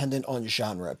rooms dependent on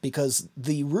genre, because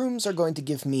the rooms are going to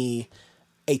give me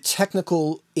a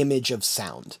technical image of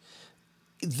sound.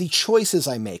 The choices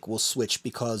I make will switch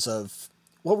because of,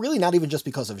 well, really not even just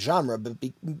because of genre, but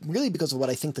really because of what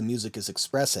I think the music is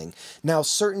expressing. Now,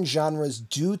 certain genres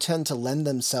do tend to lend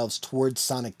themselves towards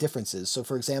sonic differences. So,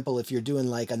 for example, if you're doing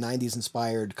like a 90s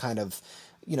inspired kind of,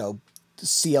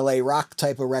 CLA rock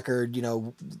type of record,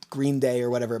 Green Day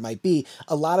or whatever it might be,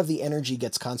 a lot of the energy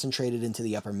gets concentrated into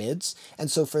the upper mids.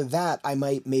 And so for that, I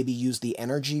might maybe use the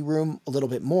energy room a little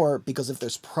bit more, because if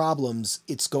there's problems,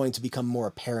 it's going to become more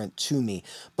apparent to me.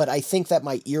 But I think that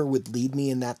my ear would lead me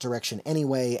in that direction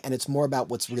anyway, and it's more about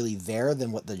what's really there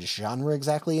than what the genre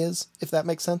exactly is, if that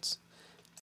makes sense.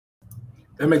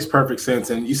 That makes perfect sense.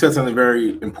 And you said something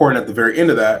very important at the very end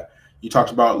of that. You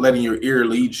talked about letting your ear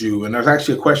lead you. And there's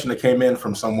actually a question that came in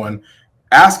from someone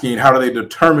asking, how do they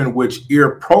determine which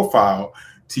ear profile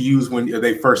to use when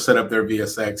they first set up their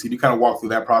VSX? Can you kind of walk through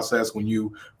that process when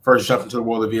you first jumped into the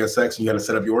world of VSX and you had to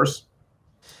set up yours?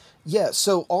 Yeah,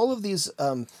 so all of these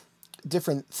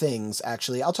different things,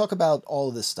 actually, I'll talk about all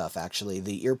of this stuff, actually,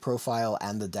 the ear profile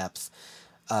and the depth.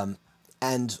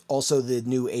 And also the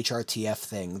new HRTF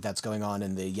thing that's going on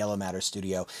in the Yellow Matter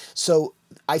studio. So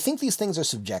I think these things are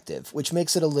subjective, which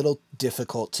makes it a little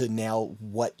difficult to nail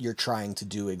what you're trying to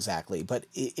do exactly. But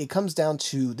it comes down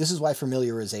to, this is why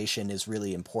familiarization is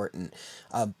really important.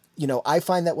 I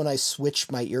find that when I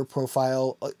switch my ear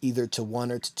profile either to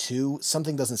 1 or to 2,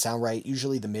 something doesn't sound right.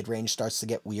 Usually the mid-range starts to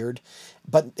get weird,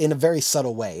 but in a very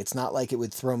subtle way. It's not like it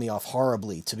would throw me off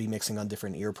horribly to be mixing on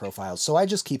different ear profiles. So I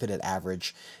just keep it at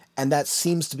average. And that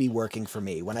seems to be working for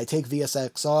me. When I take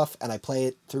VSX off and I play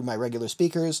it through my regular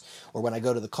speakers, or when I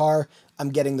go to the car, I'm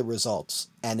getting the results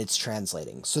and it's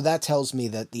translating. So that tells me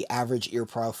that the average ear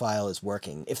profile is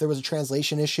working. If there was a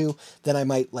translation issue, then I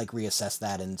might reassess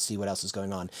that and see what else is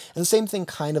going on. And the same thing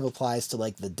kind of applies to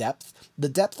the depth. The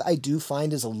depth I do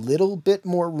find is a little bit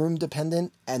more room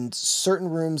dependent, and certain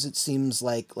rooms it seems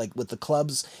like with the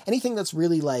clubs, anything that's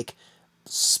really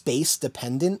space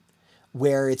dependent,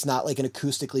 where it's not an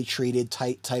acoustically treated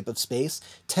tight type of space,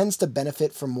 tends to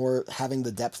benefit from more having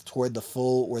the depth toward the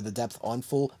full or the depth on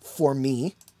full. For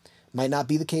me, might not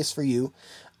be the case for you,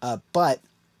 but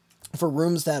for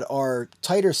rooms that are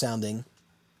tighter sounding,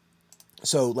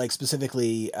 so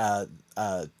specifically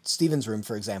Steven's room,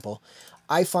 for example,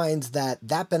 I find that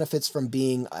that benefits from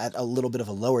being at a little bit of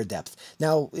a lower depth.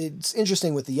 Now, it's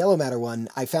interesting with the yellow matter one,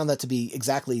 I found that to be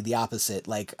exactly the opposite.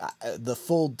 Like, the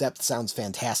full depth sounds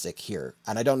fantastic here,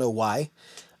 and I don't know why.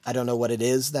 I don't know what it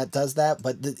is that does that,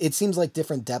 but it seems like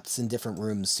different depths in different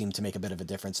rooms seem to make a bit of a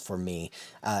difference for me.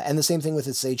 And the same thing with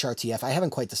its HRTF. I haven't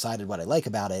quite decided what I like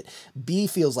about it. B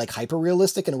feels like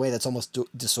hyper-realistic in a way that's almost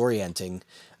disorienting.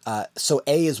 So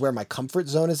A is where my comfort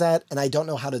zone is at, and I don't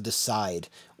know how to decide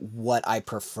what I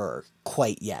prefer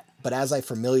quite yet. But as I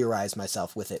familiarize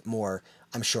myself with it more,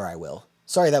 I'm sure I will.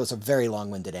 Sorry, that was a very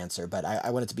long-winded answer, but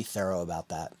I wanted to be thorough about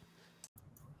that.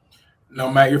 No,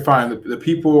 Matt, you're fine. The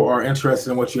people are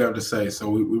interested in what you have to say, so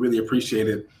we really appreciate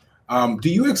it. Do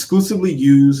you exclusively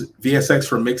use VSX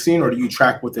for mixing, or do you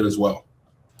track with it as well?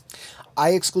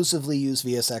 I exclusively use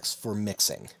VSX for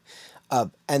mixing.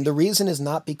 And the reason is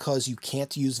not because you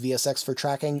can't use VSX for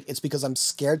tracking, it's because I'm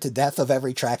scared to death of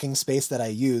every tracking space that I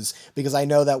use, because I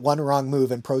know that one wrong move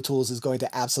in Pro Tools is going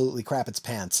to absolutely crap its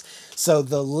pants. So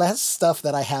the less stuff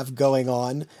that I have going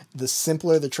on, the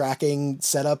simpler the tracking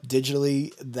setup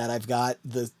digitally that I've got,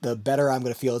 the better I'm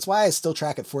going to feel. It's why I still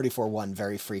track at 44.1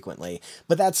 very frequently.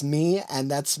 But that's me, and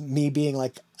that's me being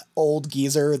like old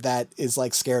geezer that is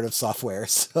like scared of software.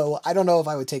 So I don't know if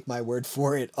I would take my word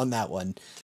for it on that one.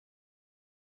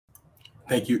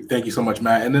 Thank you so much,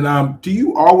 Matt. And then, do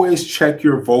you always check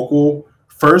your vocal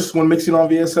first when mixing on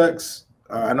VSX?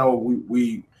 I know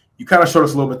you kind of showed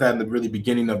us a little bit that in the really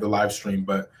beginning of the live stream,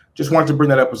 but just wanted to bring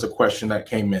that up as a question that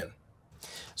came in.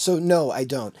 So no, I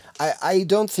don't. I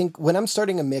don't think when I'm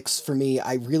starting a mix, for me,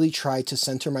 I really try to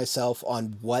center myself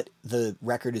on what the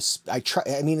record is. I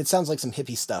mean, it sounds like some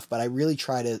hippie stuff, but I really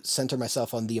try to center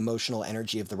myself on the emotional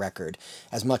energy of the record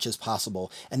as much as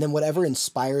possible. And then whatever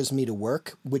inspires me to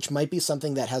work, which might be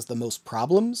something that has the most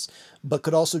problems, but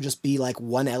could also just be like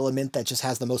one element that just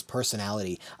has the most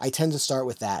personality. I tend to start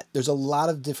with that. There's a lot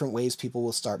of different ways people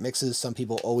will start mixes. Some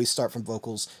people always start from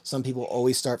vocals. Some people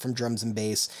always start from drums and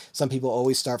bass. Some people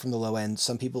always start from the low end.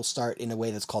 Some people start in a way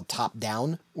that's called top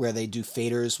down, where they do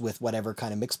faders with whatever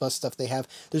kind of mix bus stuff they have.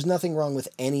 There's nothing wrong with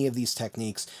any of these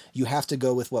techniques. You have to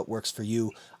go with what works for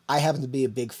you. I happen to be a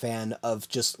big fan of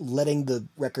just letting the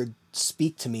record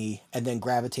speak to me and then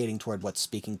gravitating toward what's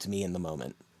speaking to me in the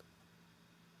moment.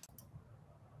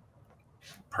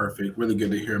 Perfect. Really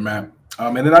good to hear, Matt.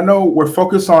 And then I know we're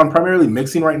focused on primarily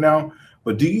mixing right now,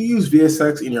 but do you use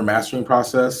VSX in your mastering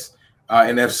process?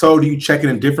 And if so, do you check it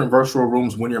in different virtual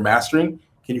rooms when you're mastering?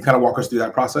 Can you kind of walk us through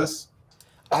that process?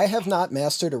 I have not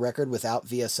mastered a record without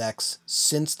VSX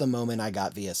since the moment I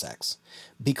got VSX,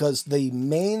 because the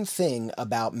main thing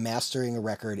about mastering a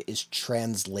record is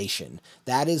translation.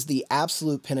 That is the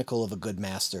absolute pinnacle of a good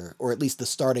master, or at least the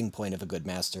starting point of a good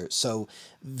master. So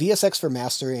VSX for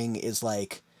mastering is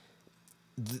like,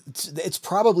 it's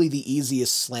probably the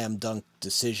easiest slam dunk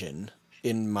decision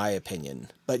in my opinion.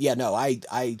 But yeah, no,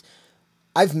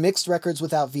 I've mixed records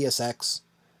without VSX,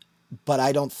 but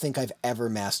I don't think I've ever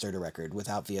mastered a record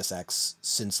without VSX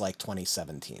since like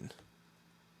 2017.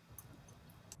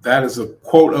 That is a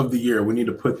quote of the year. We need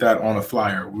to put that on a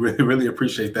flyer. We really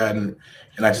appreciate that, and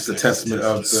that's just a testament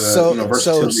of the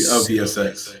versatility of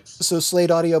VSX. So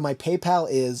Slate Audio, my PayPal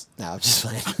is no, just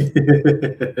playing.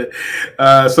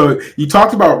 So you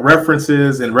talked about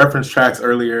references and reference tracks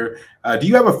earlier. Do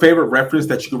you have a favorite reference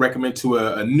that you could recommend to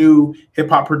a new hip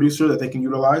hop producer that they can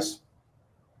utilize?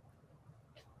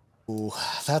 Ooh,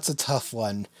 that's a tough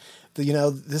one. You know,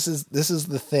 this is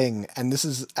the thing, and this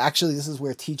is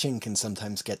where teaching can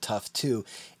sometimes get tough too,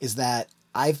 is that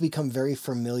I've become very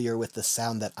familiar with the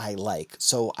sound that I like,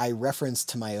 so I reference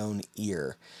to my own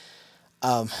ear.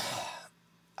 A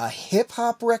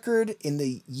hip-hop record in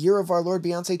the year of our Lord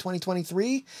Beyonce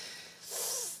 2023?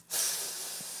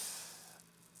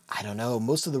 I don't know.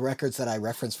 Most of the records that I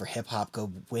reference for hip-hop go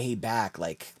way back,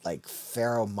 like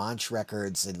Pharoah Monch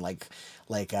records and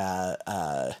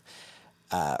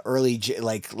early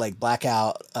like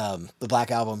Blackout, the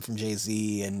Black Album from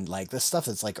Jay-Z, and like this stuff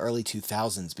that's like early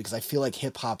 2000s, because I feel like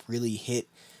hip hop really hit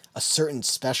a certain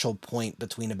special point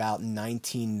between about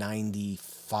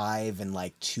 1995 and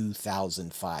like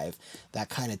 2005. That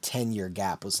kind of 10-year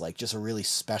gap was like just a really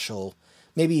special,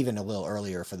 maybe even a little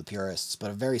earlier for the purists,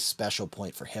 but a very special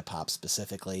point for hip hop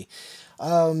specifically.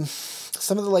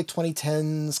 Some of the like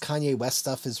 2010s Kanye West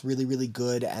stuff is really, really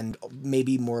good and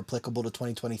maybe more applicable to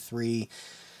 2023.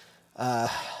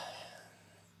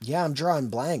 Yeah, I'm drawing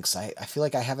blanks. I feel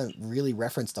like I haven't really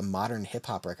referenced a modern hip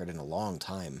hop record in a long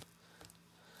time.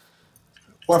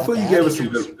 Well, I feel you gave us some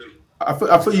good.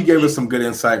 I feel you gave us some good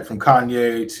insight from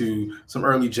Kanye to some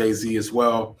early Jay-Z as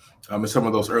well. and some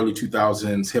of those early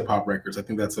 2000s hip hop records. I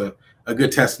think that's a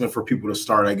good testament for people to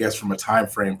start, I guess, from a time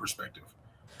frame perspective.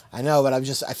 I know, but I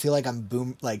feel like I'm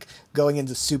going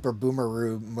into super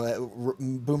boomer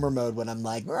mode when I'm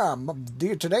like, oh,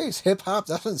 dude, today's hip hop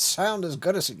doesn't sound as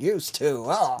good as it used to.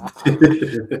 Oh.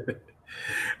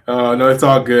 No, it's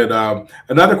all good.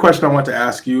 Another question I want to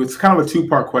ask you, it's kind of a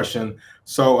two-part question.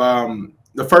 So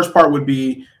the first part would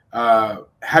be,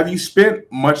 have you spent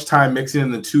much time mixing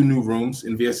in the two new rooms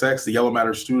in VSX, the Yellow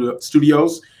Matter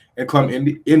Studios and Club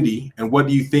Indey, and what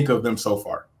do you think of them so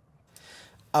far?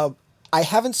 I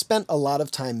haven't spent a lot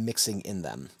of time mixing in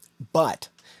them, but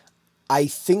I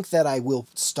think that I will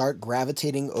start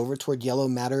gravitating over toward Yellow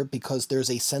Matter because there's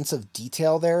a sense of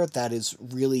detail there that is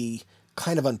really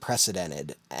kind of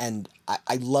unprecedented, and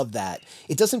I love that.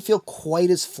 It doesn't feel quite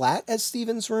as flat as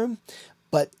Steven's room,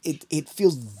 but it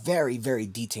feels very, very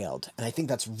detailed, and I think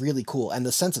that's really cool. And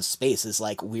the sense of space is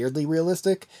like weirdly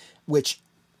realistic, which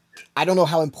I don't know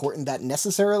how important that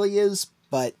necessarily is,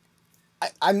 but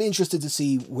I'm interested to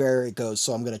see where it goes,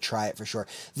 so I'm going to try it for sure.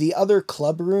 The other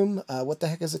club room, what the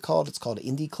heck is it called? It's called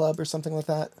Indey Club or something like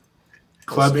that.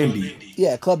 Club Indey.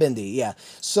 Yeah, Club Indey, yeah.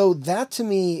 So that to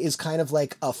me is kind of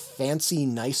like a fancy,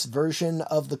 nice version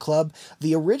of the club.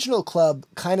 The original club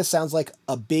kind of sounds like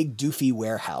a big, doofy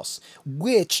warehouse,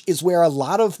 which is where a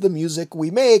lot of the music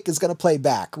we make is going to play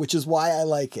back, which is why I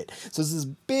like it. So it's this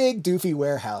big, doofy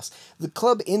warehouse. The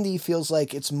Club Indey feels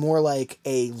like it's more like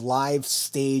a live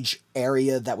stage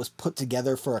area that was put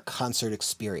together for a concert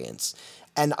experience.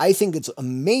 And I think it's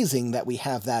amazing that we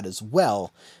have that as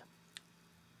well.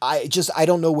 I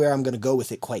don't know where I'm going to go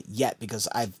with it quite yet because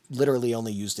I've literally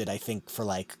only used it, I think, for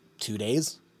like 2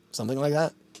 days, something like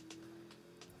that.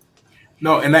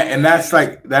 No, and that's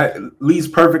like, that leads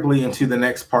perfectly into the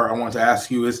next part I want to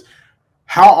ask you is,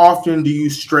 how often do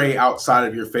you stray outside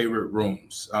of your favorite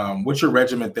rooms? What's your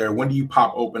regiment there? When do you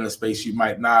pop open a space you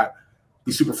might not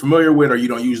be super familiar with or you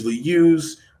don't usually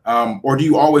use? Or do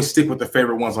you always stick with the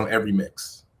favorite ones on every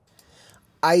mix?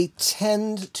 I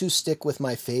tend to stick with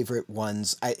my favorite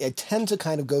ones. I tend to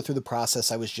kind of go through the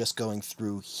process I was just going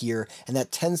through here, and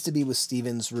that tends to be with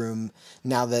Steven's room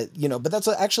now that, but that's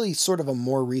actually sort of a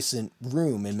more recent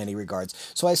room in many regards.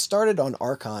 So I started on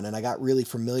Archon, and I got really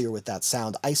familiar with that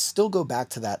sound. I still go back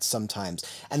to that sometimes,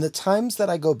 and the times that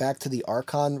I go back to the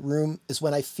Archon room is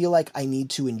when I feel like I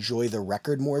need to enjoy the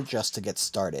record more just to get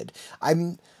started.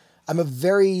 I'm a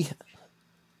very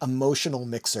emotional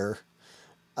mixer.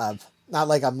 Not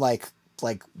like I'm like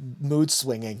mood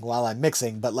swinging while I'm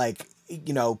mixing, but like,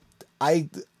 I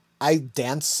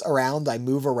dance around, I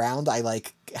move around, I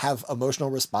like have emotional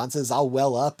responses. I'll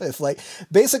well up if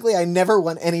basically I never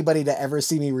want anybody to ever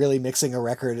see me really mixing a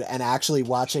record and actually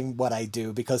watching what I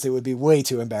do because it would be way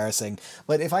too embarrassing.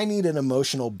 But if I need an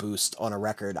emotional boost on a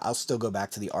record, I'll still go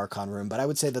back to the Archon room, but I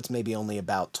would say that's maybe only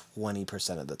about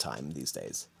 20% of the time these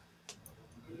days.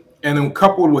 And then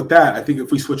coupled with that, I think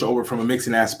if we switch over from a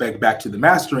mixing aspect back to the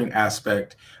mastering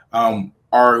aspect,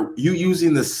 are you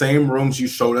using the same rooms you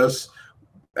showed us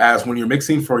as when you're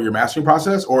mixing for your mastering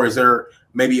process? Or is there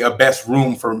maybe a best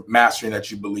room for mastering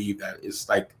that you believe that is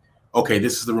like, okay,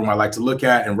 this is the room I like to look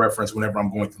at and reference whenever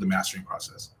I'm going through the mastering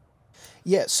process?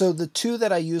 Yeah, so the two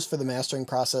that I use for the mastering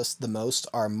process the most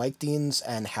are Mike Dean's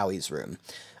and Howie's room.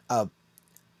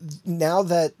 Now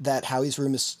that Howie's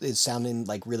room is sounding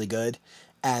like really good,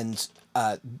 and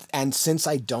since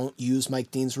I don't use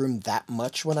Mike Dean's room that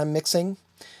much when I'm mixing,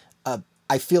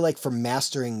 I feel like for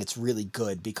mastering it's really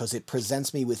good because it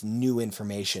presents me with new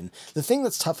information. The thing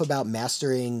that's tough about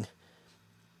mastering,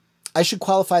 I should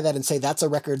qualify that and say that's a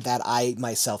record that I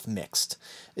myself mixed.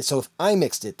 So if I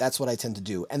mixed it, that's what I tend to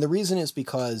do. And the reason is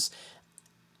because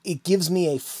it gives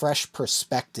me a fresh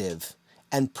perspective.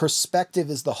 And perspective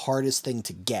is the hardest thing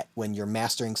to get when you're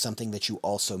mastering something that you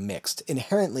also mixed.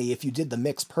 Inherently, if you did the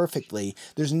mix perfectly,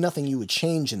 there's nothing you would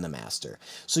change in the master.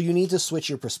 So you need to switch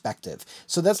your perspective.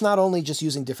 So that's not only just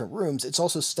using different rooms, it's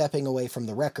also stepping away from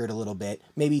the record a little bit.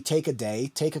 Maybe take a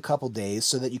day, take a couple days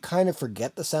so that you kind of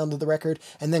forget the sound of the record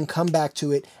and then come back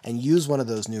to it and use one of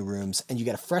those new rooms and you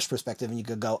get a fresh perspective and you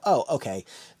could go, oh, okay,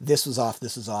 this was off,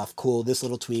 cool, this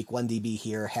little tweak, 1 dB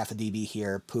here, half a dB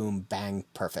here, boom, bang,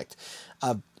 perfect.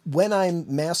 When I'm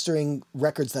mastering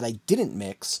records that I didn't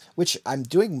mix, which I'm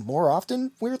doing more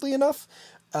often, weirdly enough,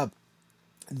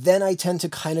 then I tend to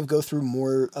kind of go through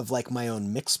more of like my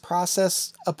own mix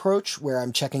process approach where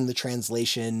I'm checking the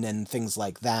translation and things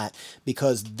like that,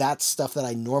 because that's stuff that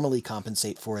I normally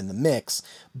compensate for in the mix,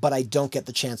 but I don't get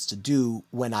the chance to do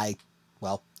when I,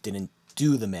 didn't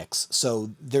do the mix.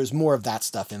 So there's more of that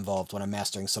stuff involved when I'm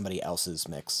mastering somebody else's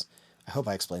mix. I hope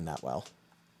I explained that well.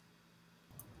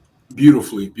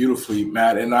 Beautifully, beautifully,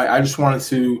 Matt. And I just wanted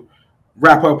to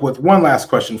wrap up with one last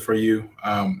question for you,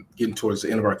 getting towards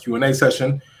the end of our Q&A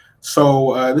session.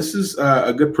 So this is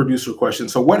a good producer question.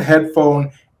 So what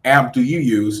headphone amp do you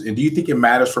use? And do you think it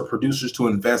matters for producers to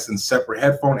invest in separate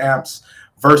headphone amps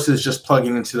versus just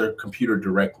plugging into their computer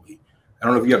directly? I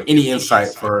don't know if you have any insight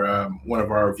for one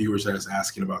of our viewers that is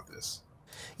asking about this.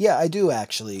 Yeah, I do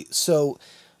actually. So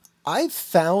I've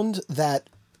found that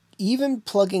even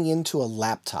plugging into a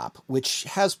laptop, which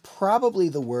has probably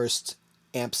the worst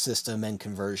amp system and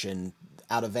conversion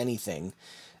out of anything,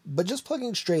 but just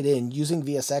plugging straight in using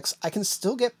VSX, I can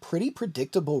still get pretty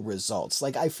predictable results.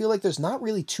 Like, I feel like there's not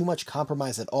really too much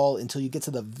compromise at all until you get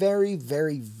to the very,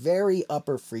 very, very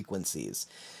upper frequencies.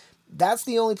 That's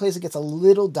the only place it gets a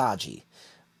little dodgy.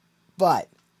 But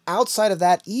outside of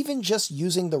that, even just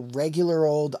using the regular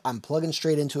old, I'm plugging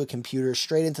straight into a computer,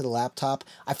 straight into the laptop,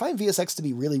 I find VSX to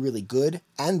be really, really good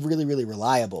and really, really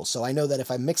reliable. So I know that if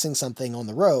I'm mixing something on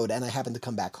the road and I happen to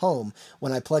come back home,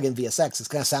 when I plug in VSX, it's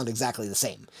going to sound exactly the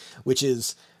same, which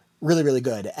is really, really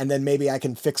good. And then maybe I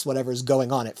can fix whatever's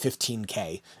going on at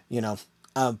 15K, you know.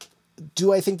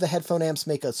 Do I think the headphone amps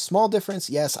make a small difference?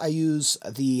 Yes, I use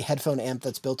the headphone amp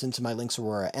that's built into my Lynx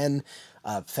Aurora N.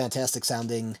 Fantastic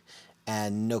sounding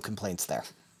and no complaints there.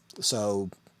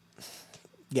 So,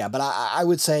 yeah, but I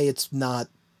would say it's not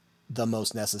the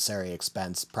most necessary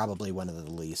expense, probably one of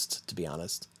the least, to be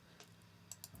honest.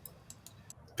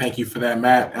 Thank you for that,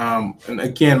 Matt. And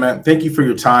again, Matt, thank you for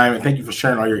your time and thank you for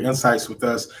sharing all your insights with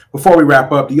us. Before we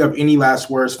wrap up, do you have any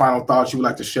last words, final thoughts you would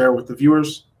like to share with the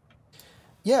viewers?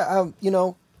 Yeah, you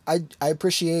know, I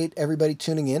appreciate everybody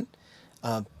tuning in,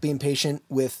 being patient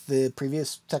with the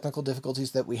previous technical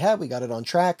difficulties that we had. We got it on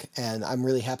track, and I'm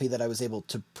really happy that I was able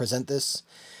to present this.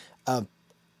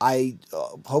 I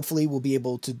hopefully will be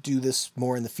able to do this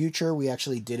more in the future. We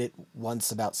actually did it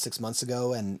once about 6 months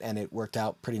ago, and it worked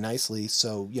out pretty nicely.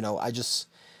 So, you know,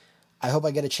 I hope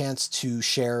I get a chance to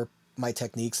share my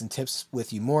techniques and tips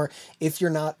with you more. If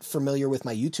you're not familiar with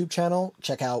my YouTube channel,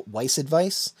 check out Weiss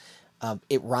Advice.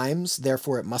 It rhymes,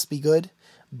 therefore it must be good.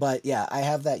 But yeah, I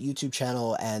have that YouTube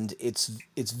channel, and it's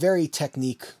very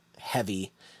technique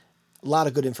heavy. A lot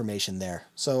of good information there.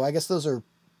 So I guess those are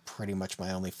pretty much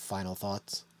my only final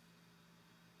thoughts.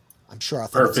 I'm sure I'll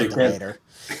think of something later.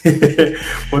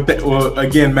 Well,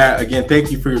 again, Matt,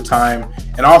 thank you for your time.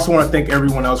 And I also want to thank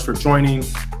everyone else for joining.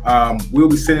 We'll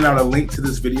be sending out a link to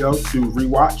this video to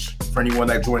rewatch for anyone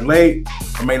that joined late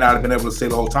or may not have been able to stay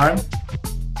the whole time.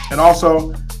 And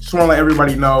also, just want to let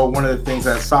everybody know, one of the things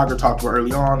that Sagar talked about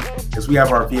early on is we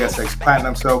have our VSX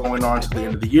Platinum sale going on to the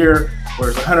end of the year,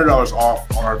 where there's $100 off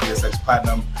on our VSX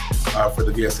Platinum for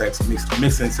the VSX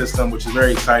mixing system, which is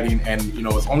very exciting. And, you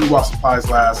know, it's only while supplies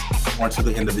last or until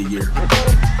the end of the year.